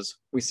windows.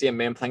 We see a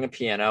man playing a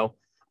piano,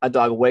 a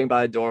dog waiting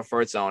by the door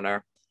for its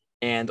owner,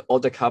 and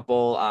older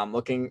couple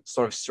looking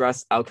sort of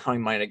stressed out,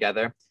 counting money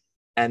together.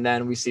 And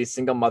then we see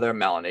single mother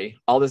Melanie.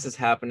 All this is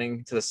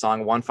happening to the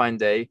song One Fine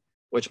Day,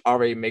 which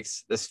already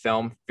makes this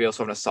film feel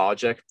sort of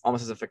nostalgic,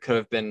 almost as if it could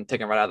have been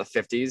taken right out of the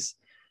 50s.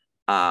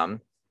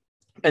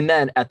 And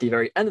then at the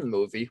very end of the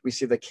movie, we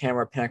see the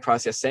camera pan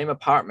across the same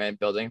apartment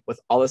building with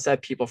all the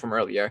sad people from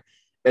earlier.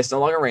 It's no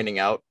longer raining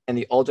out, and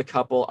the older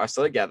couple are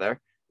still together,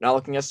 not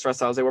looking as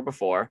stressed out as they were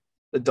before.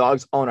 The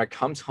dog's owner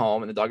comes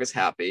home, and the dog is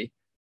happy.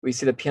 We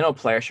see the piano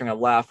player sharing a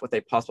laugh with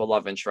a possible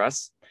love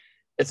interest.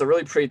 It's a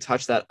really pretty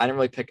touch that I didn't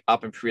really pick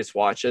up in previous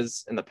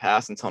watches in the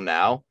past until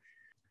now.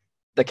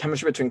 The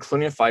chemistry between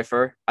Clooney and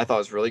Pfeiffer, I thought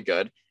was really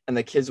good, and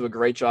the kids do a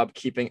great job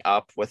keeping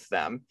up with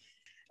them.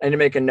 I need to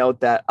make a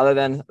note that other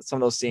than some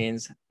of those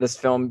scenes, this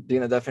film is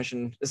the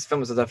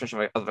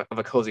definition of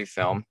a cozy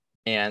film,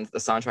 and the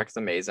soundtrack is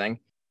amazing.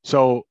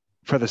 So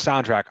for the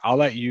soundtrack, I'll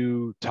let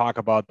you talk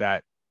about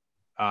that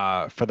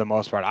for the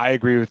most part. I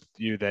agree with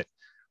you that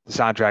the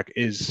soundtrack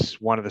is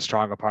one of the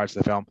stronger parts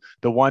of the film.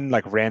 The one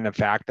like random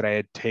fact that I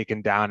had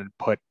taken down and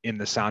put in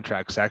the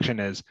soundtrack section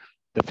is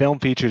the film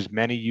features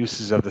many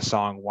uses of the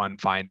song One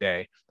Fine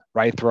Day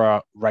right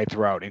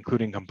throughout,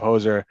 including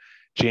composer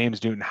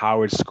James Newton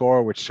Howard's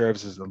score, which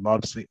serves as the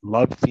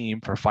love theme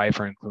for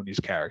Pfeiffer and Clooney's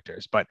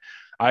characters. But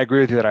I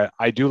agree with you that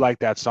I do like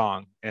that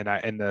song, and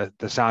the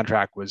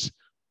soundtrack was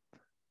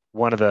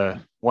one of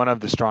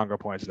the stronger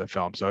points of the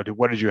film. So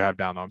what did you have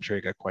down though? I'm sure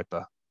you got quite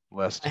the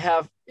list.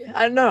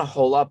 I not a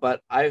whole lot, but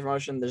I've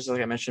mentioned there's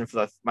like I mentioned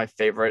for my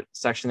favorite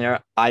section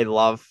there. I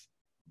love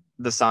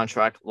the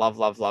soundtrack,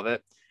 love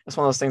it. It's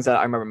one of those things that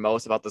I remember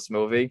most about this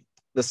movie.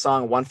 The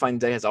song One Fine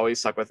Day has always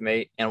stuck with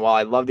me. And while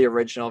I love the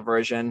original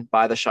version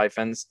by the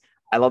Chiffons,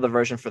 I love the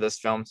version for this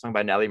film, sung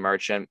by Natalie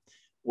Merchant,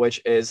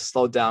 which is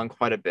slowed down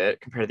quite a bit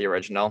compared to the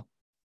original.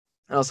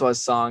 It also has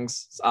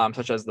songs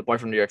such as The Boy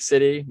from New York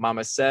City,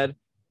 Mama Said,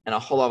 and a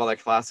whole lot of other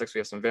classics. We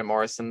have some Van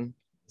Morrison.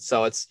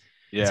 So it's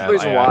the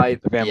reason why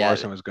the Van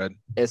Morrison was good.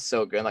 It's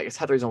so good. Like it's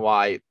half the reason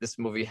why this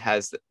movie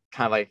has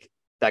kind of like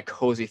that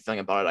cozy feeling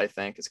about it, I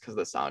think, is because of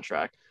the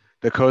soundtrack.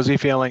 The cozy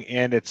feeling,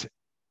 and it's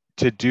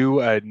to do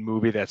a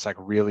movie that's like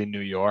really New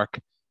York,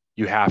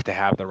 you have to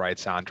have the right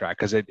soundtrack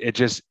because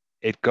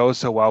it goes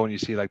so well when you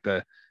see like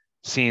the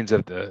scenes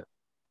of the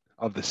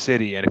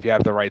city, and if you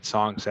have the right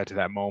song set to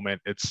that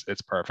moment,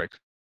 it's perfect.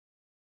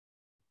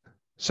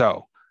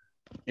 So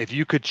if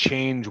you could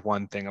change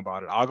one thing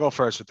about it, I'll go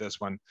first with this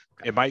one.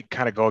 It might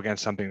kind of go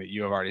against something that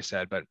you have already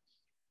said, but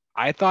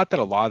I thought that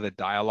a lot of the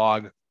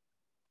dialogue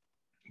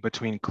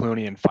between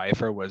Clooney and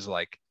Pfeiffer was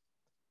like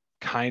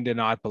kind of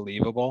not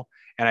believable.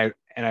 And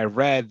I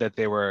read that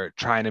they were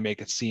trying to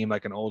make it seem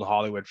like an old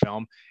Hollywood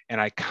film.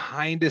 And I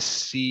kind of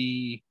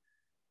see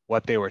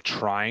what they were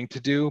trying to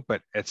do,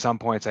 but at some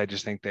points I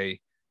just think they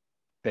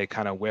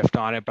kind of whiffed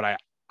on it. But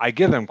I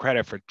give them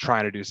credit for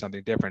trying to do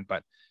something different.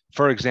 But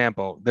for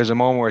example, there's a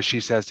moment where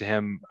she says to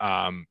him,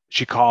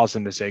 she calls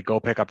him to say, go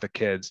pick up the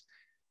kids.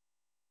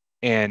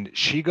 And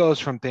she goes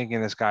from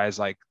thinking this guy is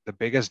like the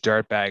biggest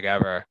dirtbag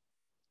ever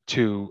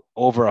to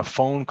over a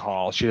phone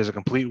call, she does a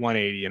complete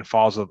 180 and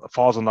falls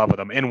in love with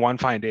him. And One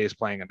Fine Day is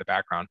playing in the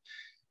background.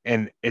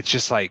 And it's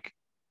just like,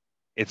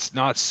 it's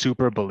not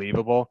super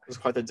believable. It was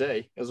quite the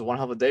day. It was one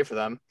hell of a day for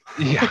them.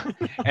 Yeah.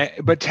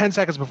 But 10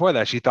 seconds before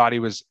that, she thought he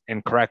was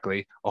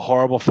incorrectly a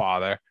horrible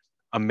father,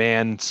 a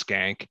man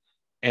skank.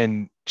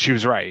 And she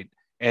was right.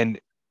 And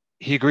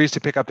he agrees to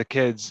pick up the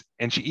kids,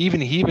 and he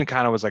even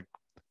kind of was like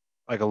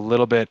a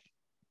little bit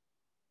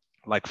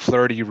like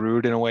flirty,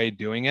 rude in a way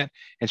doing it,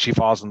 and she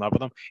falls in love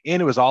with him. And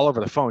it was all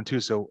over the phone too,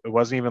 so it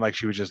wasn't even like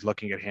she was just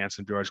looking at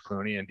handsome George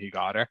Clooney and he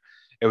got her.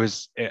 It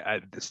was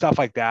stuff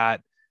like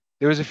that.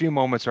 There was a few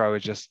moments where I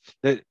was just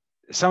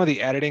some of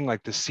the editing,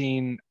 like the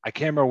scene, I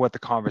can't remember what the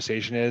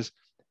conversation is,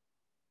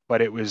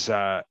 but it was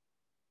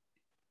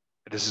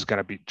this is going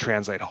to be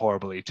translate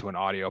horribly to an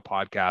audio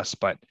podcast,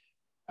 but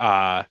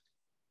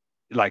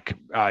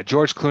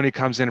George Clooney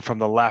comes in from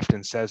the left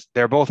and says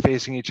they're both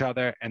facing each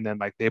other, and then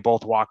like they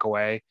both walk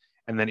away,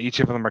 and then each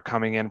of them are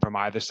coming in from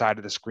either side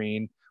of the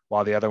screen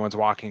while the other one's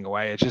walking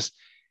away.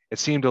 It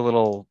seemed a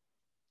little,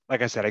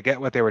 like I said, I get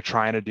what they were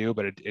trying to do,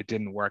 but it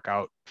didn't work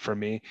out for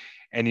me.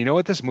 And you know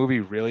what this movie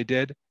really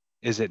did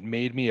is it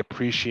made me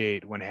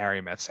appreciate When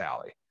Harry Met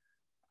Sally.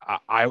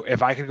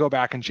 If I could go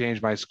back and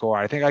change my score,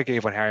 I think I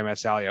gave When Harry Met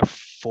Sally a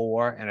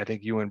 4, and I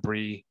think you and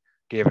Bree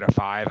gave it a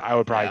 5. I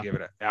would probably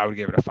give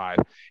it a 5.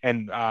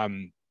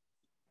 And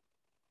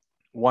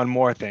one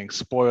more thing,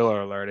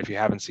 spoiler alert if you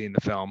haven't seen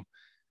the film.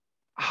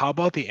 How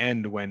about the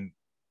end when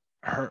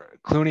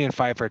Clooney and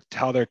Pfeiffer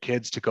tell their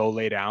kids to go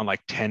lay down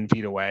like 10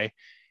 feet away,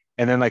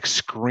 and then like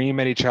scream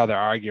at each other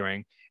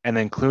arguing, and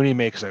then Clooney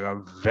makes like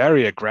a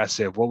very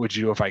aggressive "what would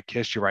you do if I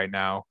kissed you right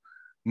now"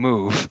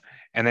 move,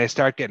 and they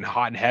start getting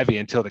hot and heavy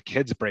until the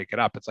kids break it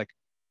up. It's like,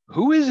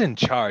 who is in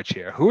charge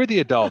here? Who are the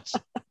adults?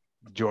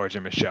 George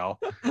and Michelle.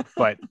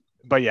 But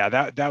yeah,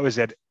 that was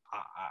it.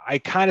 I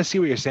kind of see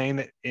what you're saying,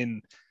 that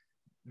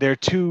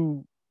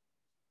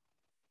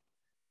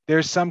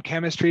there's some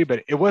chemistry,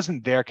 but it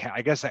wasn't their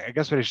I guess what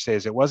I should say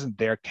is it wasn't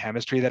their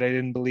chemistry that I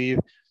didn't believe.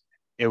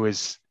 It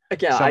was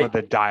some of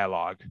the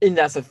dialogue. And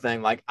that's the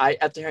thing. Like,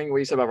 after hearing what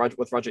you said about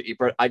Roger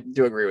Ebert, I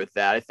do agree with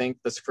that. I think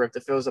the script,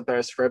 if it was a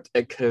better script,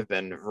 it could have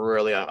been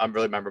really a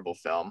really memorable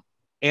film.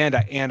 And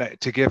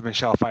to give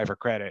Michelle Pfeiffer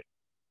credit,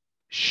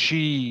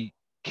 she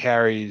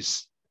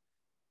carries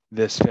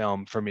this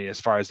film for me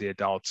as far as the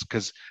adults,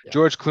 because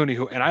George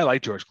Clooney, and I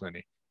like George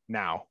Clooney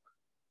now,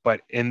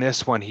 but in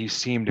this one he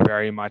seemed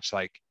very much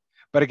like,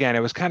 but again,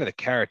 it was kind of the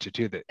character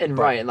too and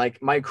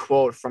like my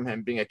quote from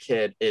him being a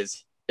kid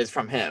is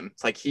from him.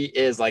 It's like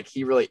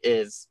he really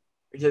is.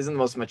 He isn't the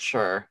most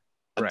mature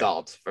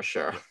adult, for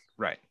sure.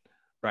 Right.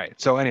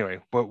 So anyway,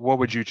 what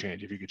would you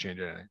change if you could change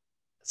anything?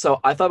 So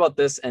I thought about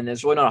this, and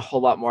there's really not a whole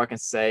lot more I can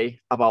say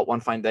about One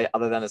Fine Day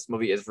other than this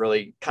movie is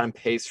really kind of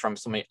paced from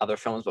so many other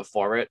films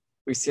before it.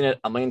 We've seen it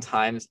a million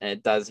times, and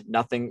it does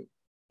nothing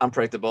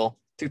unpredictable.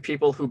 Two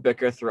people who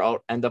bicker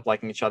throughout end up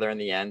liking each other in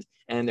the end,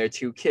 and there are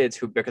two kids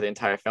who bicker the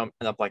entire film,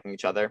 end up liking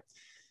each other.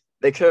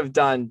 They could have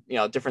done,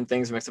 different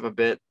things, mixed up a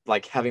bit,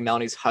 like having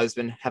Melanie's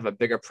husband have a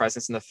bigger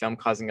presence in the film,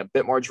 causing a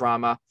bit more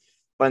drama.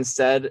 But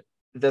instead,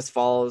 this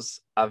follows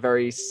a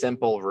very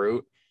simple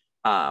route.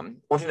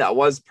 One thing that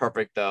was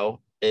perfect, though,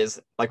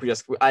 is like you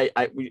guys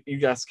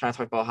kind of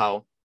talked about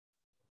how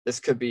this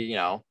could be,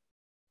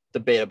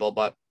 debatable,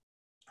 but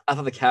I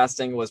thought the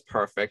casting was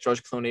perfect.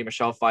 George Clooney,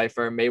 Michelle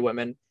Pfeiffer, Mae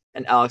Whitman,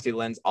 and Alex D.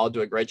 Linz all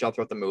do a great job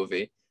throughout the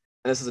movie.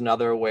 And this is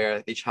another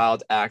where the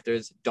child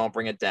actors don't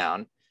bring it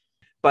down.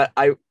 But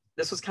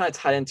this was kind of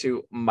tied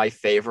into my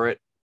favorite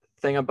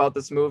thing about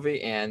this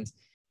movie. And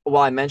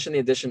while I mentioned the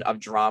addition of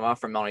drama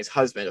from Melanie's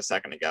husband a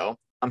second ago,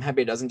 I'm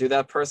happy it doesn't do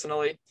that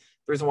personally.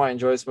 The reason why I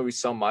enjoy this movie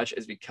so much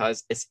is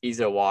because it's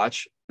easy to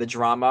watch. The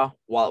drama,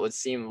 while it would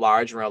seem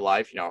large in real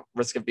life,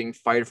 risk of being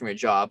fired from your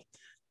job,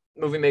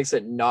 the movie makes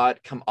it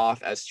not come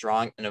off as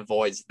strong and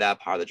avoids that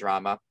part of the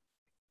drama.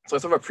 So I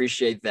sort of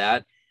appreciate that.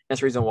 And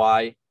that's the reason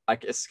why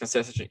it's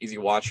considered such an easy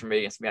watch for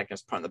me and something I can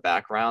just put in the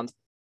background.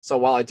 So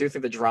while I do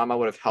think the drama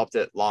would have helped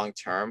it long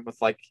term with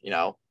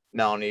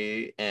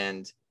Melanie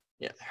and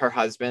her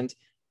husband,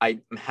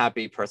 I'm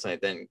happy personally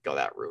it didn't go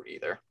that route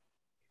either.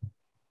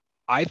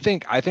 I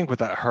think with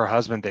her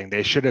husband thing,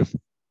 they should have.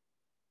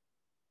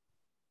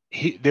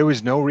 There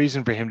was no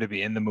reason for him to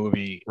be in the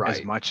movie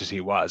as much as he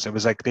was. It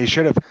was like they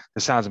should have.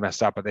 This sounds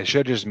messed up, but they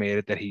should have just made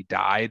it that he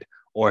died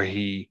or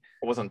he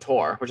was on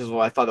tour, which is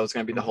what I thought that was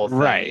going to be the whole thing.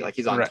 Right, like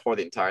he's on tour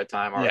the entire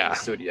time or in the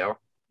studio.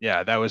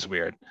 Yeah, that was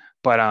weird.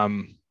 But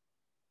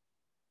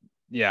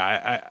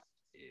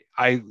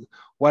I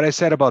what I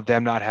said about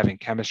them not having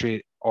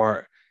chemistry,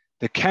 or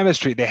the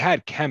chemistry, they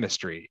had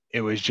chemistry.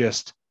 It was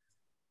just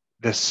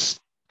this.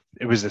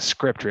 It was the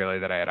script really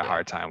that I had a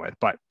hard time with.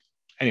 But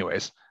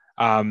anyways,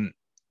 I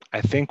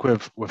think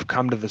we've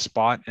come to the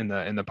spot in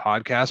the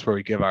podcast where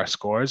we give our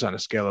scores on a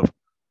scale of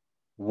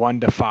 1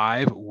 to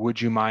 5.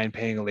 Would you mind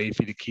paying a late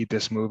fee to keep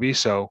this movie?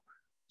 So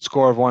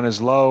score of 1 is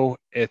low.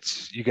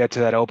 You get to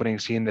that opening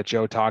scene that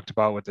Joe talked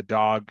about with the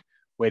dog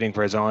waiting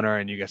for his owner,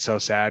 and you get so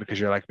sad because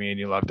you're like me and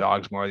you love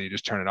dogs more that you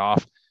just turn it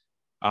off.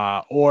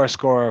 Or a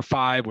score of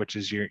 5, which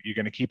is you're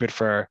going to keep it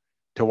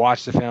to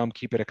watch the film,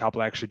 keep it a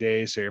couple extra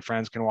days so your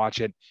friends can watch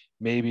it,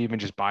 maybe even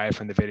just buy it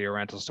from the video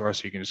rental store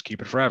so you can just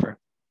keep it forever.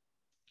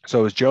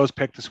 So it was Joe's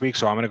pick this week,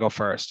 so I'm going to go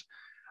first.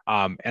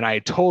 And I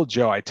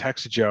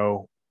texted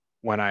Joe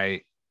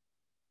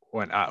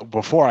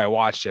before I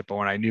watched it, but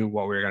when I knew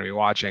what we were going to be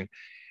watching,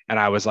 and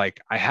I was like,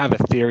 I have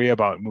a theory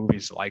about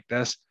movies like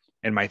this.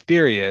 And my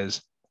theory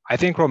is I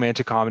think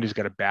romantic comedies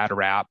get a bad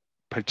rap,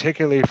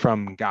 particularly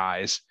from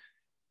guys,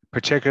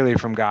 particularly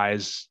from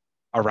guys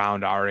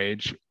around our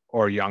age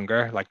or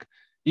younger, like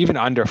even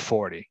under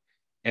 40.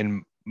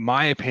 And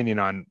my opinion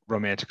on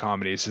romantic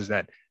comedies is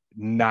that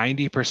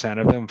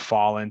 90% of them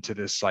fall into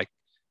this like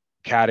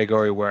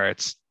category where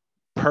it's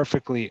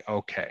perfectly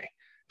okay.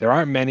 There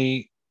aren't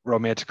many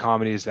romantic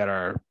comedies that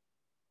are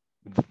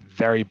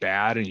very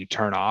bad and you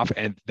turn off.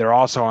 And there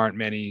also aren't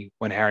many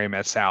When Harry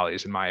Met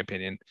Sally's, in my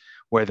opinion,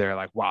 where they're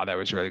like, wow, that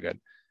was really good.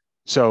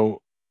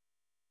 So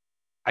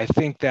I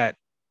think that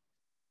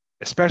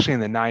especially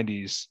in the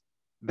 90s,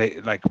 they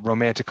like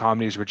romantic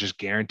comedies were just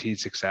guaranteed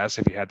success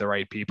if you had the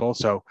right people.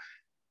 So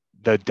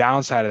the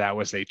downside of that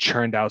was they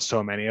churned out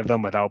so many of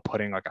them without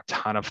putting like a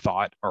ton of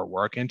thought or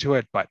work into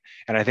it.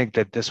 And I think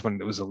that this one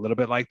was a little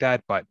bit like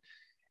that, but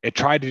it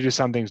tried to do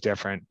some things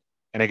different.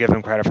 And I give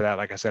them credit for that.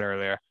 Like I said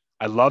earlier,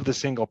 I love the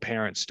single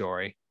parent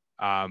story,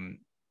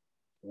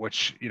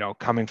 which,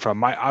 coming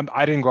from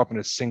I didn't grow up in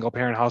a single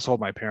parent household.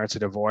 My parents are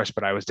divorced,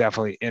 but I was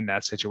definitely in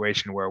that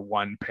situation where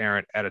one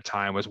parent at a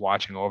time was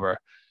watching over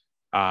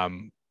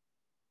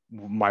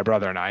my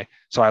brother and I.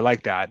 So I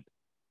like that.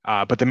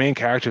 But the main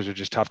characters are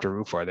just tough to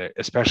root for,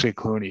 especially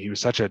Clooney. He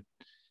was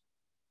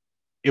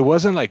it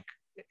wasn't like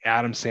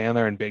Adam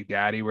Sandler and Big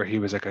Daddy where he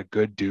was like a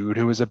good dude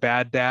who was a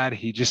bad dad.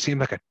 He just seemed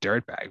like a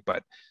dirtbag,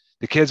 but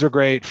the kids were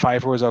great.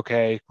 Pfeiffer was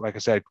okay. Like I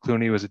said,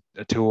 Clooney was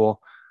a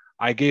tool.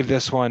 I gave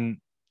this one,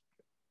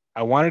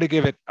 I wanted to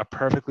give it a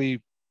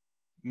perfectly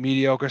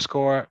mediocre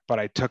score, but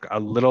I took a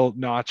little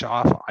notch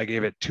off. I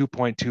gave it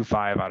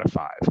 2.25 out of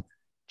 5,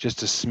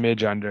 just a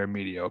smidge under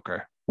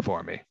mediocre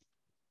for me.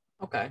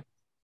 Okay.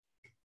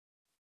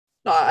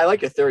 No, I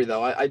like your theory,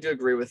 though. I do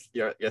agree with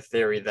your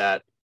theory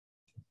that,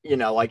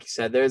 like you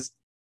said, there's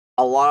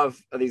a lot of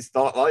these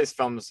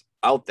films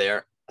out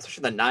there,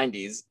 especially in the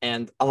 90s,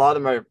 and a lot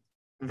of them are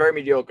very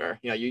mediocre.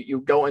 You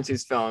go into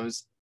these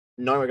films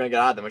knowing what you're going to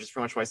get out of them, which is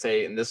pretty much what I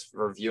say in this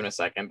review in a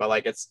second. But,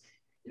 like,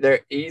 they're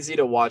easy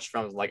to watch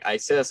films. Like, I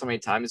say that so many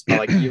times, but,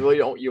 like, you really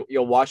don't,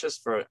 you'll watch this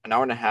for an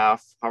hour and a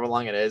half, however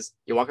long it is.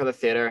 You walk out of the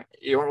theater,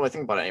 you don't really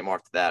think about it anymore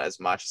after that as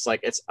much. It's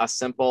like, it's a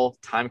simple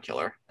time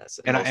killer.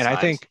 I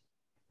think,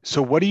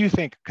 so what do you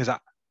think? Because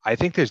I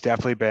think there's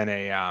definitely been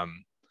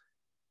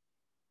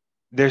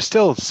there's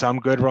still some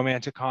good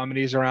romantic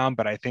comedies around,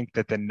 but I think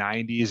that the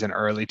 90s and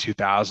early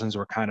 2000s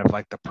were kind of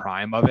like the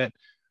prime of it.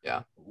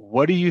 Yeah.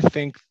 What do you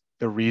think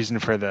the reason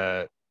for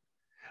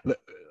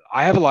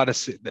I have a lot of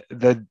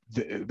the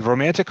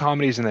romantic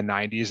comedies in the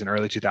 90s and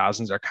early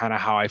 2000s are kind of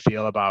how I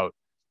feel about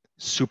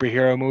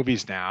superhero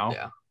movies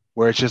now,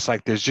 where it's just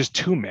like there's just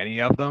too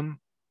many of them.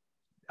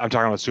 I'm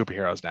talking about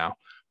superheroes now,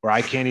 where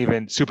I can't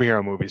even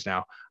superhero movies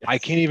now. Yes. I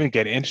can't even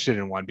get interested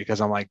in one because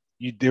I'm like,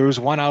 there's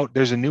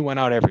a new one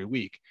out every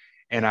week.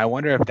 And I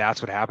wonder if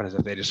that's what happened, is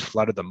if they just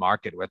flooded the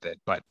market with it.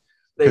 But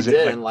they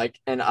did,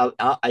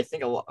 I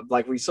think a lot,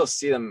 like we still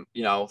see them,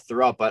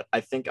 throughout. But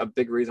I think a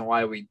big reason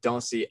why we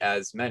don't see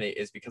as many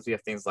is because we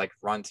have things like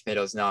Rotten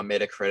Tomatoes now,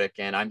 Metacritic,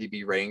 and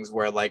IMDb ratings,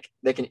 where like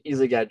they can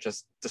easily get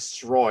just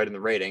destroyed in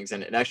the ratings,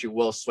 and it actually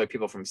will sway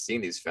people from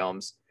seeing these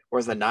films.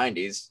 Whereas in the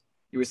 90s,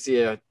 you would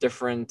see a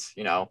different,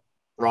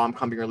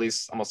 rom-com being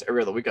released almost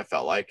every other week. I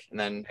felt like, and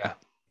then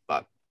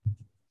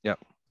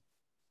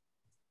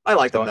I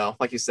like them though.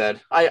 Like you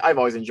said, I've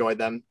always enjoyed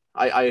them.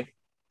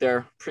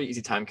 They're pretty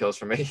easy time kills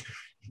for me.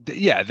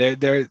 Yeah,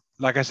 they're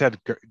like I said,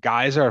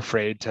 guys are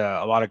afraid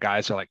a lot of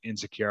guys are like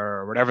insecure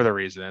or whatever the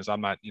reason is.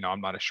 I'm not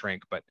a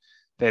shrink, but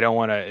they don't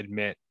want to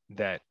admit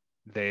that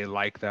they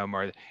like them,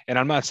 and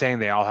I'm not saying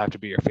they all have to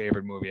be your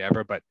favorite movie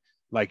ever, but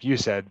like you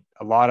said,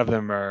 a lot of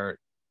them are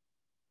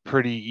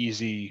pretty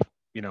easy,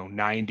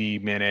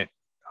 90-minute,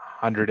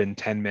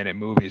 110-minute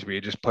movies where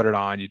you just put it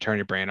on, you turn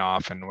your brain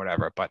off and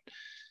whatever. But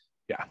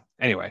yeah.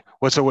 Anyway,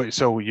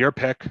 so your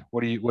pick?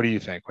 What do you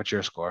think? What's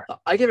your score?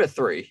 I give it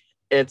 3.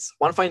 It's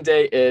One Fine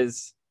Day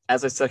is,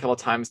 as I said a couple of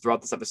times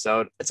throughout this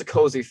episode, it's a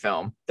cozy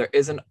film. There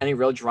isn't any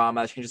real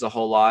drama that changes a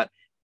whole lot.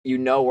 You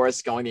know where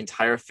it's going the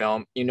entire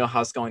film. You know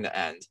how it's going to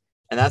end,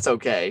 and that's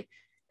okay.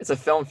 It's a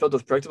film filled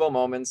with predictable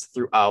moments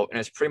throughout, and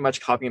it's pretty much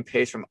copy and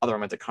paste from other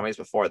romantic comedies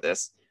before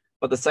this.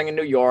 But the setting in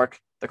New York,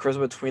 the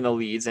charisma between the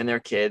leads and their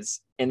kids,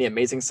 and the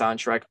amazing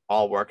soundtrack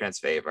all work in its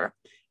favor.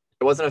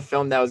 It wasn't a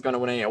film that was going to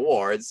win any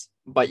awards,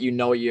 but you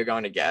know what you're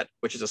going to get,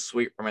 which is a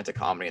sweet romantic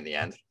comedy in the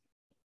end.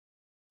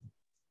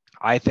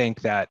 I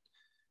think that,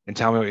 and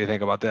tell me what you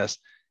think about this,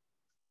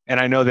 and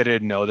I know they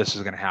didn't know this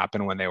was going to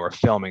happen when they were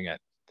filming it,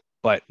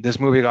 but this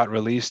movie got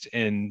released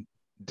in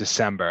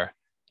December.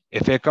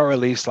 If it got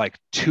released like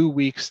 2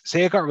 weeks,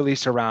 say it got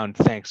released around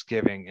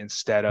Thanksgiving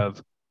instead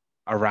of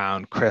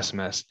around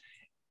Christmas,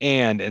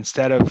 and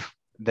instead of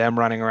them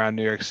running around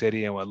New York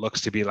City in what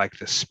looks to be like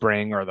the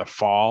spring or the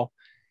fall,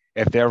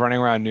 if they're running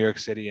around New York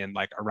City in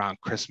like around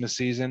Christmas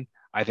season,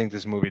 I think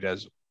this movie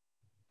does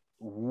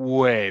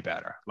way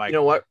better. Like, you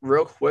know what?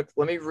 Real quick,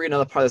 let me read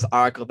another part of this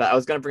article that I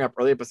was going to bring up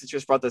earlier, but since you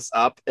just brought this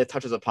up, it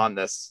touches upon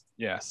this.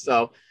 Yeah.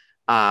 So,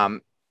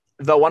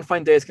 Though One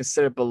Fine Day is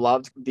considered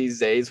beloved these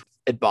days,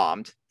 it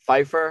bombed.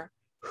 Pfeiffer,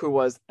 who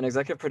was an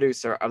executive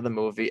producer of the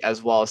movie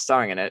as well as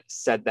starring in it,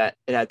 said that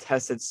it had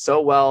tested so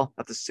well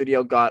that the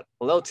studio got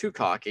a little too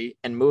cocky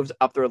and moved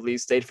up the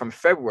release date from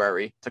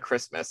February to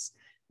Christmas,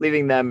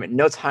 leaving them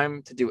no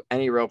time to do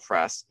any real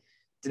press.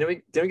 Didn't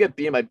we get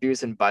beaten by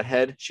Beavis and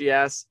Butthead? She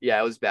asked. Yeah,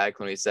 it was bad,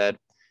 Clooney said.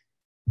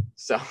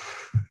 So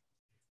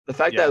the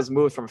fact that it was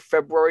moved from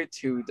February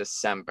to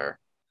December,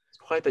 it's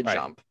quite the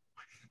jump.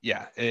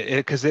 Yeah,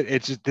 because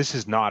this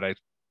is not a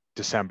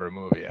December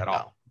movie at all.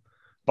 No.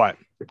 But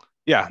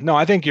yeah, no,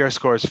 I think your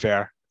score is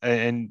fair,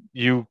 and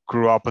you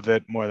grew up with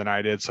it more than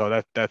I did,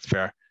 so that's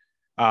fair.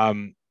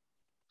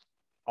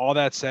 All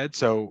that said,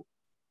 so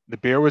the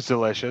beer was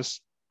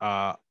delicious.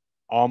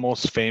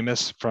 Almost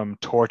Famous from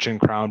Torch and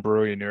Crown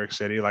Brewery in New York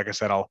City. Like I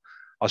said, I'll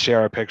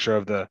share a picture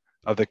of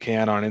the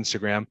can on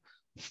Instagram.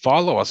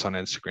 Follow us on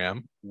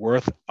Instagram.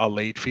 Worth a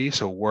late fee.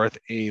 So Worth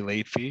a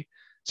late fee.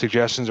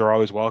 Suggestions are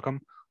always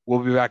welcome. We'll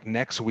be back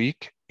next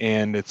week,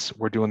 and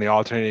we're doing the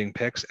alternating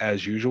picks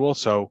as usual.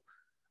 So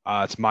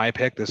it's my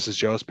pick. This is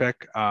Joe's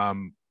pick.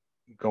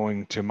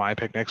 Going to my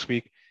pick next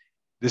week.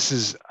 This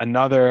is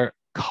another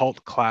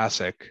cult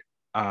classic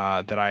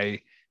that I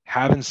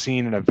haven't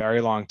seen in a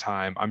very long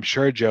time. I'm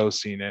sure Joe's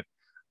seen it.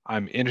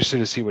 I'm interested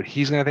to see what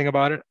he's going to think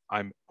about it.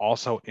 I'm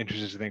also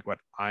interested to think what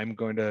I'm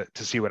going to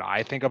see what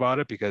I think about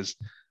it, because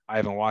I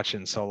haven't watched it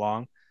in so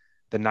long.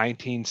 The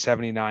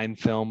 1979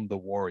 film, The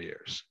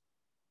Warriors.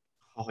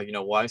 Oh, you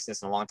know what? I've seen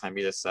this in a long time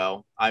either.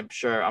 So I'm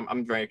sure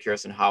I'm very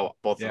curious in how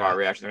both of our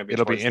reactions are going to be.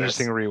 It'll be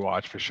interesting to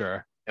rewatch for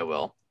sure. It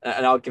will.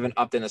 And I'll give an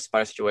update in the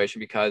Spider situation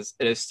because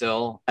it is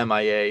still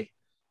MIA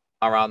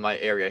around my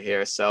area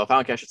here. So if I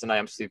don't catch it tonight,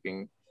 I'm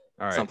sleeping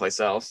someplace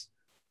else.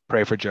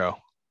 Pray for Joe.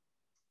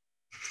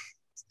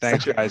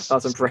 Thanks, guys.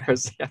 Thoughts and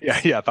prayers.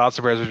 Yes. Yeah. Thoughts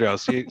and prayers for Joe.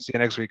 See you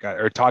next week, guys,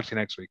 or talk to you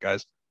next week,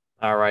 guys.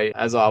 All right.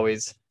 As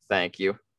always, thank you.